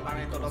 vienen y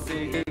van y todo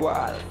sigue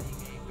igual.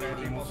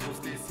 Pedimos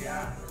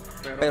justicia,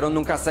 pero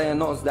nunca se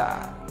nos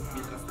da.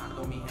 Mientras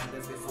tanto mi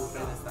gente se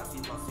sufre de esta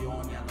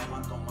situación, ya no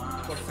aguanto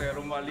más. Por ser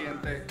un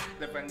valiente,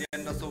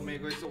 defendiendo a su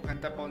amigo y su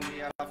gente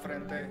ponía la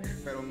frente.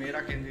 Pero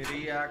mira quién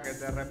diría que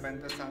de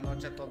repente esa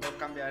noche todo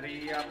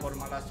cambiaría por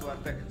mala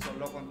suerte.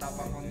 Solo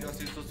contaba con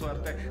Dios y su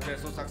suerte. De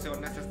sus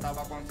acciones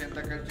estaba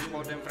consciente que el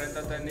chico de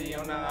enfrente tenía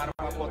una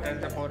arma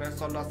potente. Por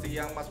eso lo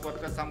hacían más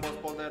fuertes ambos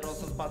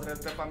poderosos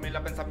padres de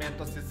familia.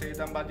 Pensamientos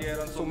suicidas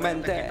invadieron su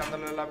mente,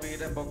 quitándole la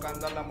vida,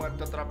 invocando a la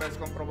muerte. Otra vez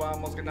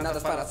comprobamos que nada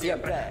es para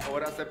siempre.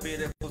 Ahora se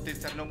pide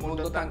justicia en un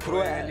mundo tan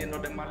cruel, lleno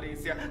de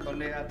malicia,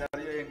 donde a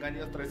diario hay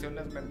engaños,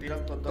 traiciones,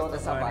 mentiras, todo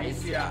es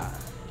avaricia.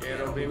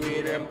 Quiero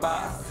vivir en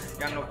paz,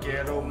 ya no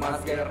quiero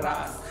más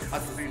guerras.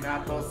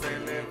 Asesinatos se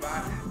le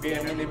van,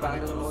 vienen y van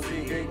y todo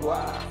sigue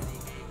igual.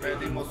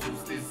 Pedimos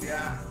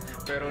justicia,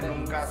 pero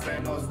nunca se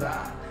nos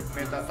da.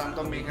 Mientras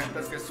tanto mi gente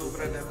es que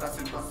sufre de esta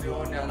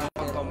situación, ya no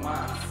aguanto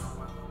más.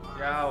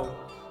 Yao,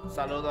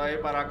 saludo ahí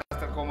para acá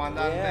el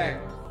comandante.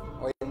 Yeah.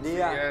 Hoy en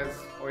día, sí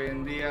es, hoy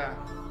en día.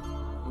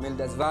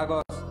 Humildez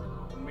Vagos,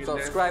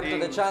 subscribe to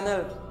the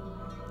channel.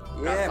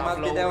 Yeah, más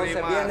videos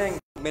se vienen.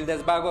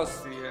 Humildez Vagos,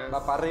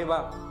 va para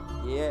arriba.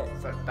 Yeah.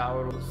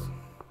 Tarus.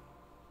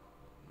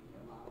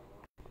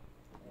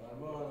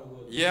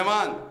 Yeah,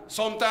 man.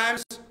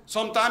 Sometimes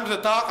the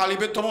talk a little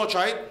bit too much,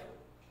 right?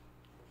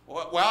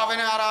 We have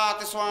any other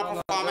artists want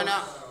to perform in?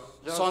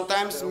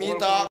 Sometimes me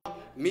talk,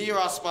 me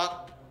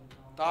Raspat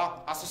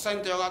talk.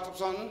 Assistant, you got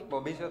something?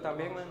 Bobisio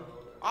también, man.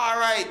 All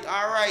right.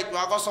 We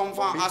got some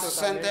from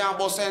Assistant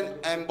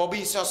and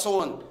Bobisio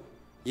soon.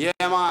 Yeah,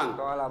 man.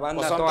 Toda la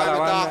banda, but sometimes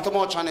I talk too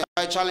much and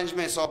they challenge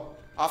me. So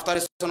after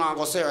this, I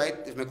go say, right?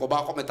 If me go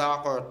back up, me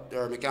talk or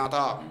me can't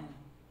talk.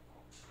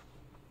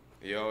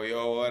 Yo,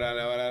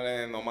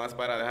 órale, nomás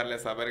para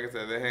dejarles saber que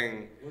se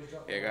dejen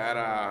llegar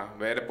a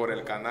ver por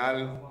el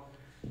canal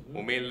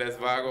Humildez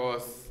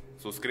Vagos.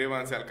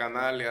 Suscríbanse al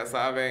canal, ya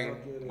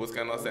saben,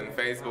 búscanos en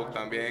Facebook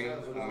también,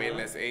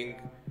 Humildez Inc.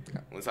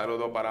 Un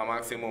saludo para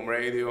Maximum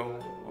Radio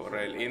por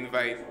el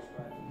invite.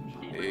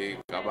 Y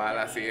cabal,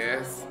 así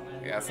es.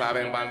 Ya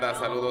saben, banda,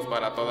 saludos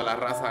para toda la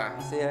raza.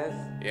 Así es.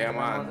 Yeah,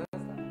 man.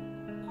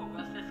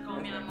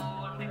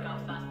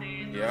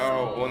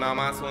 Yo, una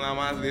más,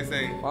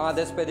 dicen. Vamos a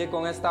despedir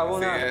con esta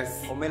una. Así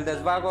es.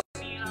 Humildez Vagos.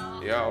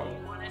 Yo.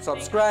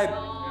 Subscribe,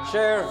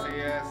 share. Así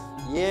es.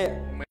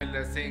 Yeah.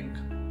 Humildez Inc.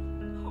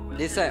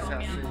 Dice.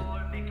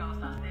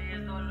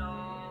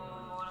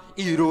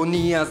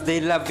 Ironías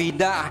de la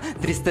vida,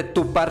 triste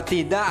tu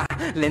partida,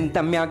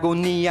 lenta mi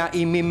agonía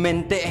y mi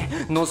mente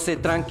no se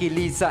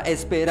tranquiliza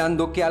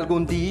esperando que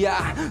algún día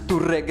tú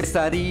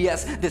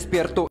regresarías.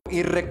 Despierto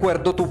y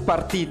recuerdo tu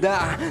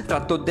partida,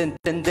 trato de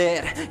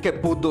entender qué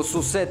pudo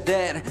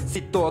suceder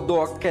si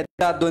todo ha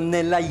quedado en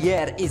el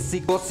ayer y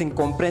sigo sin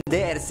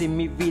comprender si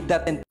mi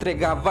vida te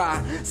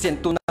entregaba.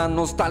 Siento una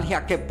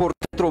nostalgia que por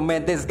dentro me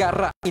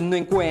desgarra y no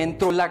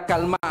encuentro la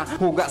calma.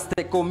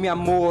 Jugaste con mi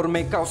amor,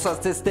 me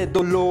causaste este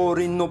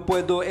dolor y no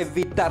puedo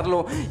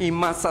evitarlo y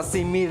más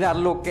asimilar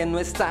lo que no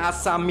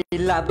estás a mi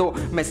lado.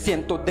 Me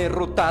siento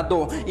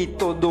derrotado y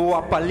todo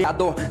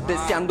apaleado,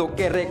 deseando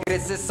que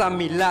regreses a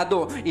mi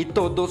lado y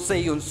todo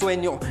sea un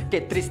sueño.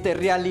 Qué triste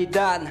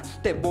realidad,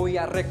 te voy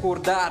a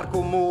recordar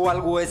como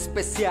algo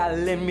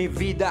especial en mi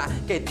vida.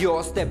 Que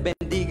Dios te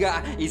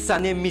bendiga y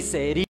sane mis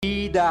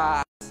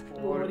heridas.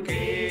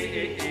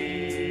 Porque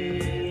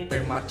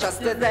te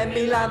marchaste de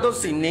mi lado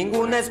sin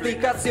ninguna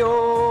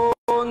explicación.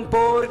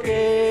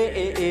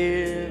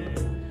 Porque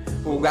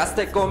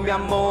jugaste con mi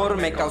amor,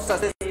 me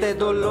causaste este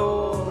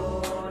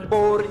dolor.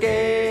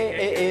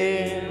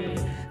 Porque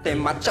te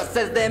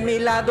marchaste de mi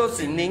lado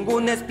sin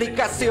ninguna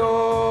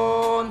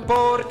explicación.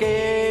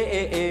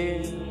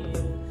 Porque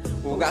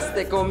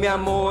jugaste con mi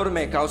amor,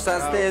 me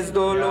causaste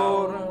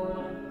dolor.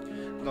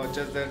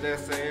 Noches de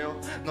deseo,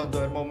 no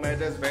duermo, me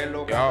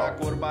desvelo. Cada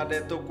curva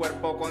de tu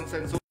cuerpo con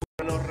censura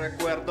lo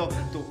recuerdo.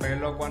 Tu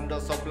pelo cuando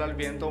sopla el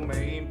viento,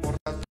 me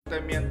importa, te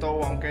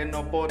miento, aunque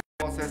no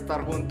podemos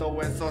estar juntos,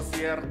 eso es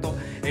cierto.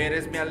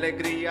 Eres mi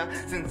alegría,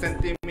 sin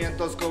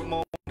sentimientos como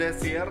un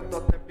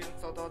desierto. Te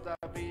pienso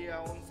todavía,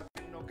 aún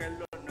sabiendo que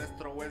lo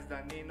nuestro es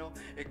dañino.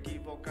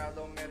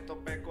 Equivocado me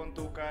topé con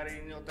tu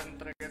cariño, te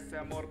entregué ese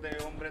amor de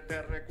hombre.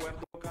 Te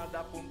recuerdo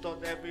cada punto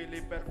débil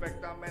y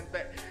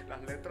perfectamente.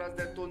 Las letras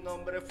de tu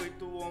nombre, fui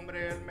tu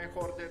hombre, el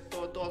mejor de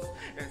todos.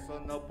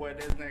 Eso no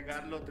puedes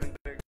negarlo, te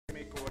entregué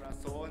mi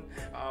corazón.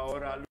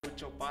 Ahora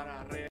lucho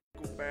para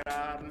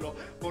recuperarlo,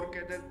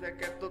 porque desde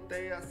que tú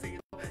te has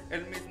ido,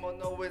 el mismo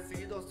no he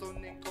sido.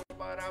 Son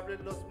incomparables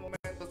los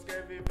momentos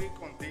que viví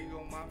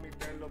contigo, mami,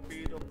 te lo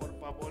pido, por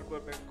favor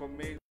vuelve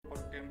conmigo,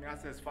 porque me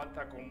haces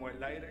falta como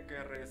el aire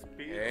que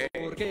respiro.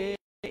 Porque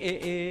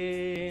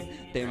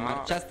te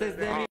marchaste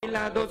de mi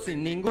lado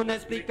sin ninguna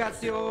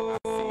explicación.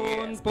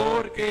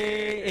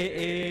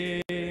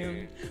 Porque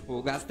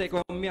jugaste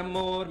con mi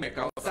amor, me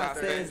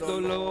causaste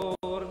dolor.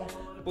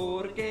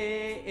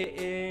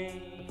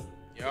 Porque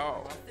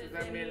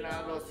de mi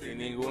lado sin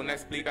ninguna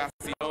explicación.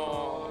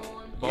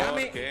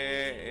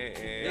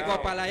 Porque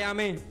digo para la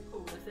llame.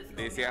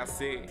 Dice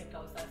así.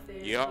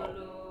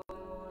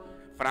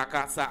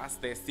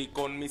 Fracasaste, si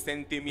con mis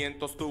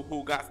sentimientos tú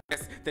jugaste.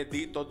 Te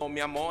di todo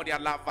mi amor y a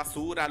la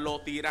basura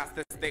lo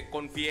tiraste. Te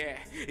confié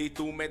y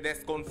tú me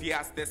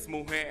desconfiaste,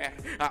 mujer.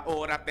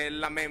 Ahora te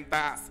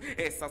lamentas,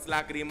 esas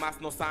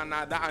lágrimas no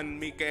sanarán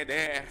mi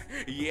querer.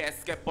 Y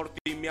es que por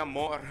ti mi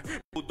amor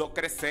pudo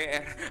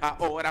crecer.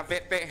 Ahora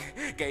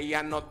vete, que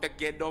ya no te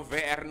quiero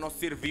ver. No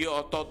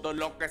sirvió todo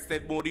lo que se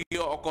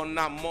murió con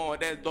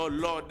amor. El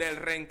dolor, el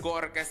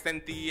rencor que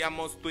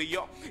sentíamos tú y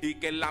yo, y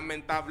que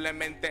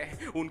lamentablemente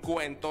un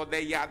cuento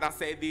de hadas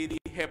se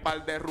dirige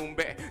pa'l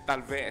derrumbe.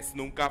 Tal vez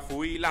nunca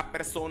fui la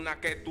persona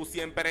que tú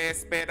siempre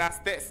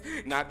esperaste.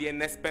 Nadie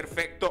es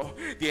perfecto,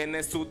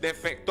 tiene su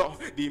defecto.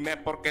 Dime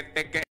por qué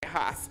te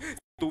quejas.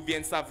 Tú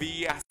bien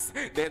sabías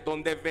de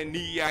dónde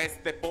venía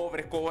este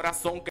pobre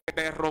corazón que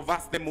te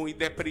robaste muy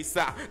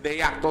deprisa.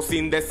 De actos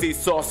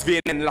indecisos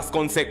vienen las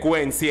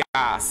consecuencias.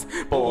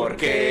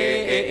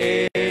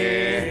 Porque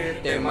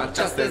te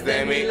marchaste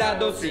de mi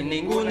lado sin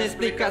ninguna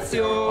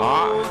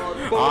explicación.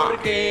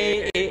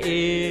 Porque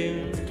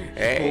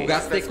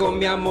jugaste con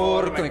mi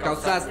amor, me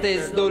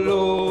causaste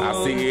dolor.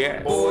 Así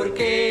es.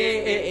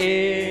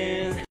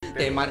 Porque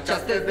te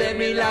marchaste de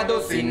mi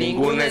lado sin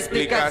ninguna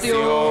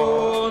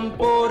explicación.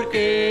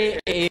 Porque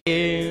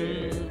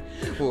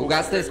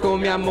jugaste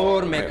con mi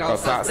amor, me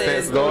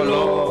causaste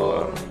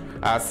dolor.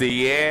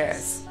 Así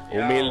es.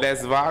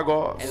 Humildez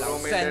Vagos. El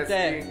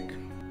ausente.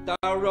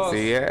 Tarus.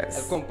 Sí es.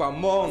 El compa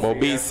mong.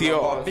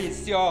 Bobisio.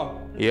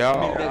 Yo.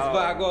 Humildez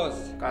Vagos.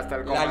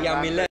 La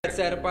Yamile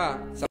Serpa.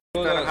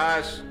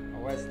 Saludos.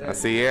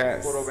 Así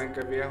es. Puro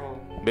Benque Viejo.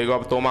 Big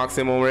up to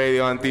Maximum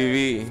Radio and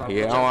TV.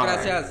 Yeah, Muchas man.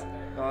 gracias.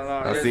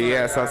 Así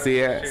es, así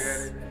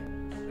es.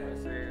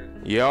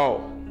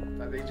 Yo.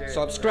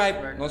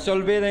 Subscribe, no se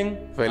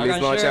olviden. Feliz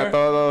Hagan noche share. a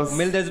todos.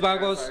 Humildes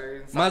Vagos.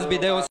 Más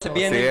videos se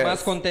vienen, Así más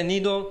es.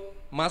 contenido,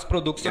 más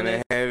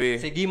producciones. Viene heavy.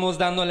 Seguimos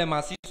dándole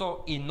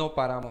macizo y no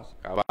paramos.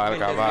 Cabal,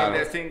 cabal.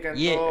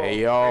 Yeah. Hey,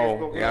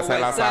 yo, ya se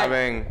la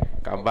saben.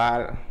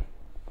 Cabal.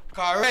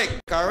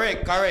 Correct.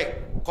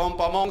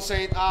 Compa mong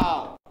say it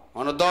all.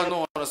 On the don't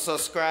know, on the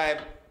subscribe.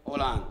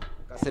 Hold on.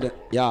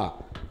 Yeah.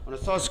 On the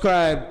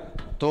subscribe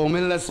to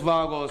Humildez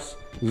Vagos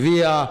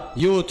via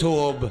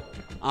YouTube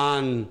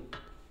and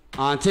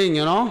thing,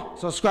 you know?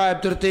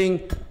 Subscribe to the thing.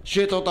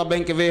 Straight out of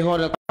Benque Viejo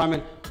del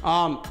Carmen.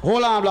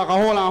 Hold on, Blacka,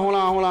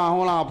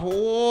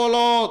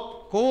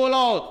 hold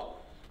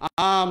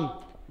out.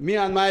 Me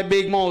and my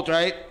big mouth,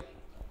 right?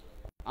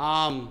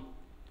 I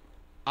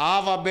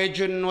have a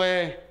bedroom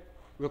where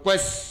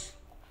request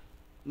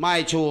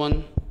my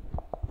tune.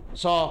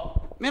 So,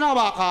 me no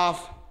back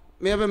off.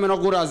 Maybe me no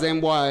good as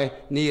them boy,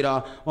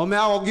 neither. But me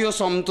I will give you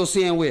something to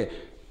same way.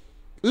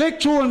 Lick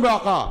tune,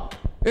 Blacka.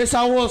 It's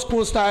a old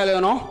school style,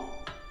 you know?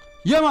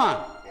 Yeah, man.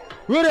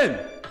 Rhythm.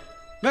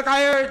 Make I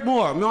hear it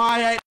more. Me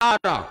want hear it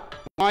harder.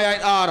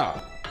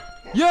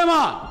 Yeah,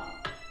 man.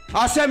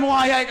 I said me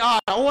want hear it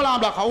harder. Hold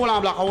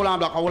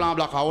on,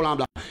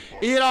 Blacka.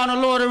 Either on the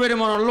lower the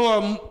rhythm or on the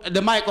lower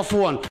the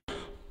microphone.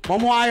 But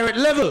me want hear it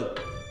level.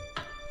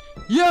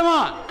 Yeah,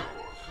 man.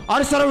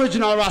 This is the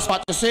original rasp,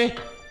 you see?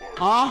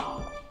 Huh?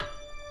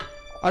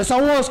 This is a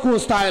old school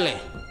style.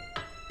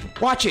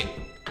 Watch it.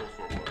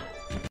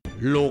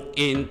 Look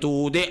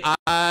into the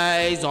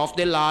eyes of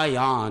the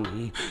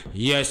lion.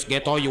 Yes,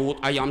 ghetto youth,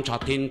 I am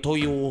chatting to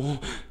you.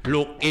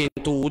 Look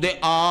into the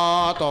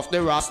heart of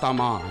the Rasta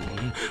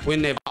man. We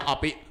never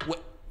happy.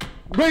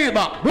 Bring it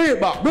back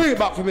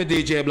for me,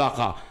 DJ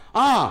Blacka.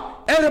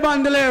 El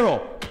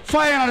Bandolero,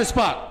 fire on the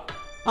spot.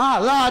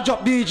 Large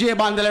up DJ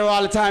Bandolero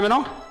all the time, you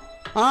know?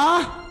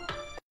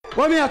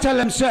 What me I tell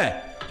them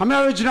say? I'm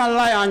the original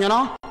lion, you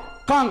know?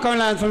 Conquering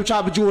lion from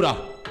tribe of Judah.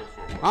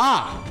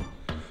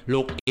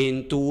 Look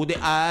into the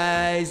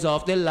eyes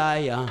of the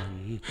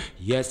lion.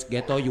 Yes,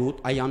 ghetto youth,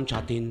 I am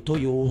chatting to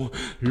you.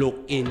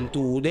 Look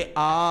into the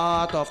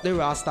heart of the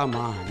Rasta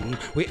man.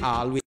 We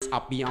always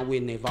happy and we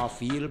never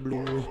feel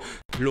blue.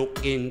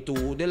 Look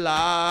into the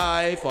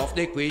life of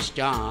the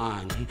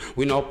Christian.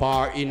 We no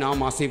part in a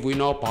massive, we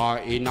no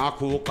part in a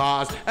crew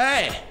cause.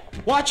 Hey,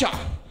 watch out.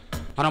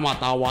 And no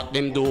matter what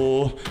them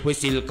do, we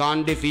still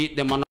can't defeat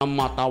them. And no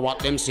matter what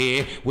them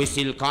say, we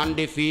still can't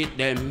defeat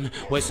them.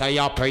 We say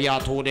a prayer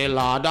to the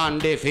Lord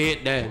and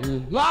defeat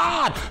them.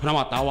 Lord! And no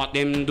matter what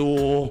them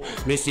do,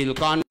 we still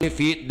can't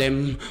defeat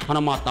them. And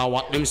no matter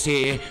what them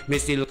say, we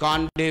still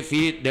can't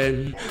defeat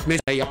them. We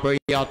say a prayer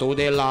to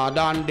the Lord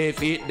and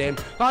defeat them.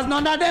 Cause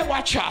none of them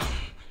watch out.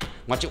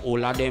 Watch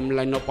all of them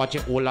line up, watch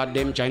all of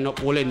them join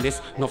up all in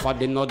this. No for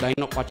them no dine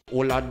up, watch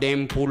all of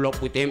them pull up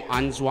with them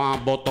hands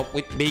one butt up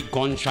with big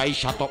gun shy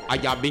shut up. I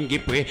have been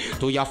give pray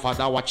to your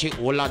father, watch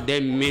all of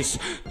them miss.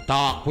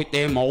 Talk with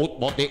them out,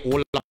 but they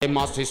all of them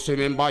assist.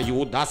 Remember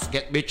you that's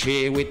get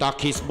betrayed with a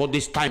kiss, but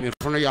this time in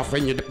front of your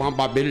friend you depend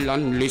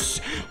Babylon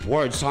list.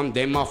 Words from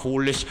them are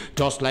foolish,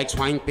 just like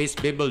swine piss.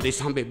 Bibble this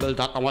and bibble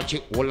that, and watch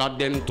all of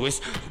them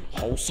twist.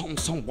 How some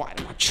why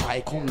not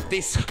try come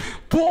this?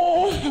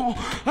 Boom!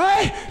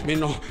 Hey! Me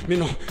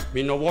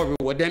no worry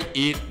what them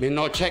eat. Me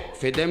no check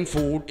for them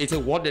food. It's a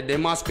word that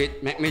them a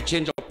spit. Make me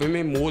change up in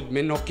me mood.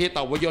 Me no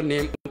cater with your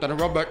name to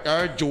Robert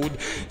or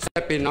Jude.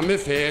 Step in on me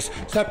face.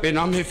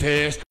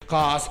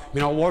 Cause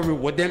me no worry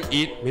what them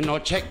eat. Me no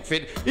check for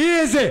it.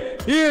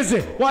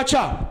 Easy. Watch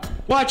out.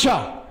 What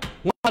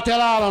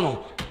tell all of them.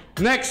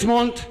 Next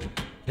month,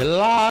 the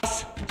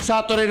last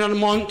Saturday in the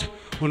month,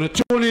 when you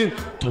tune in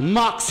to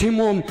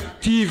Maximum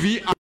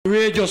TV and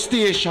radio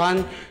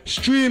station,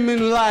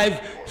 streaming live,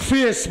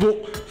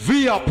 Facebook,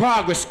 via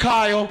Progress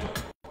Cayo.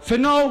 For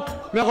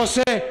now, me go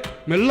say,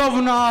 me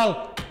loving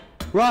all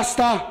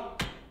Rasta,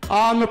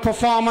 all my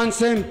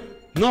performance,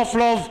 enough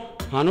love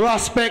and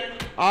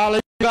respect all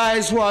of you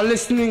guys who are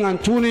listening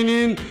and tuning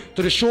in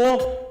to the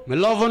show. Me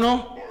loving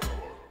you.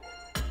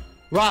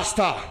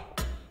 Rasta,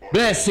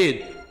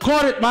 blessed.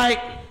 Call it, Mike.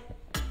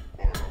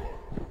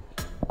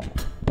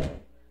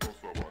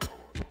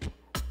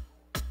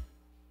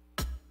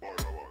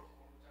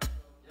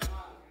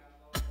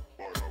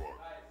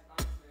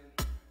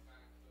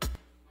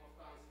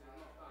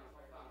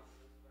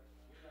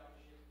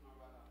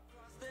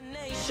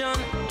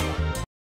 Nation.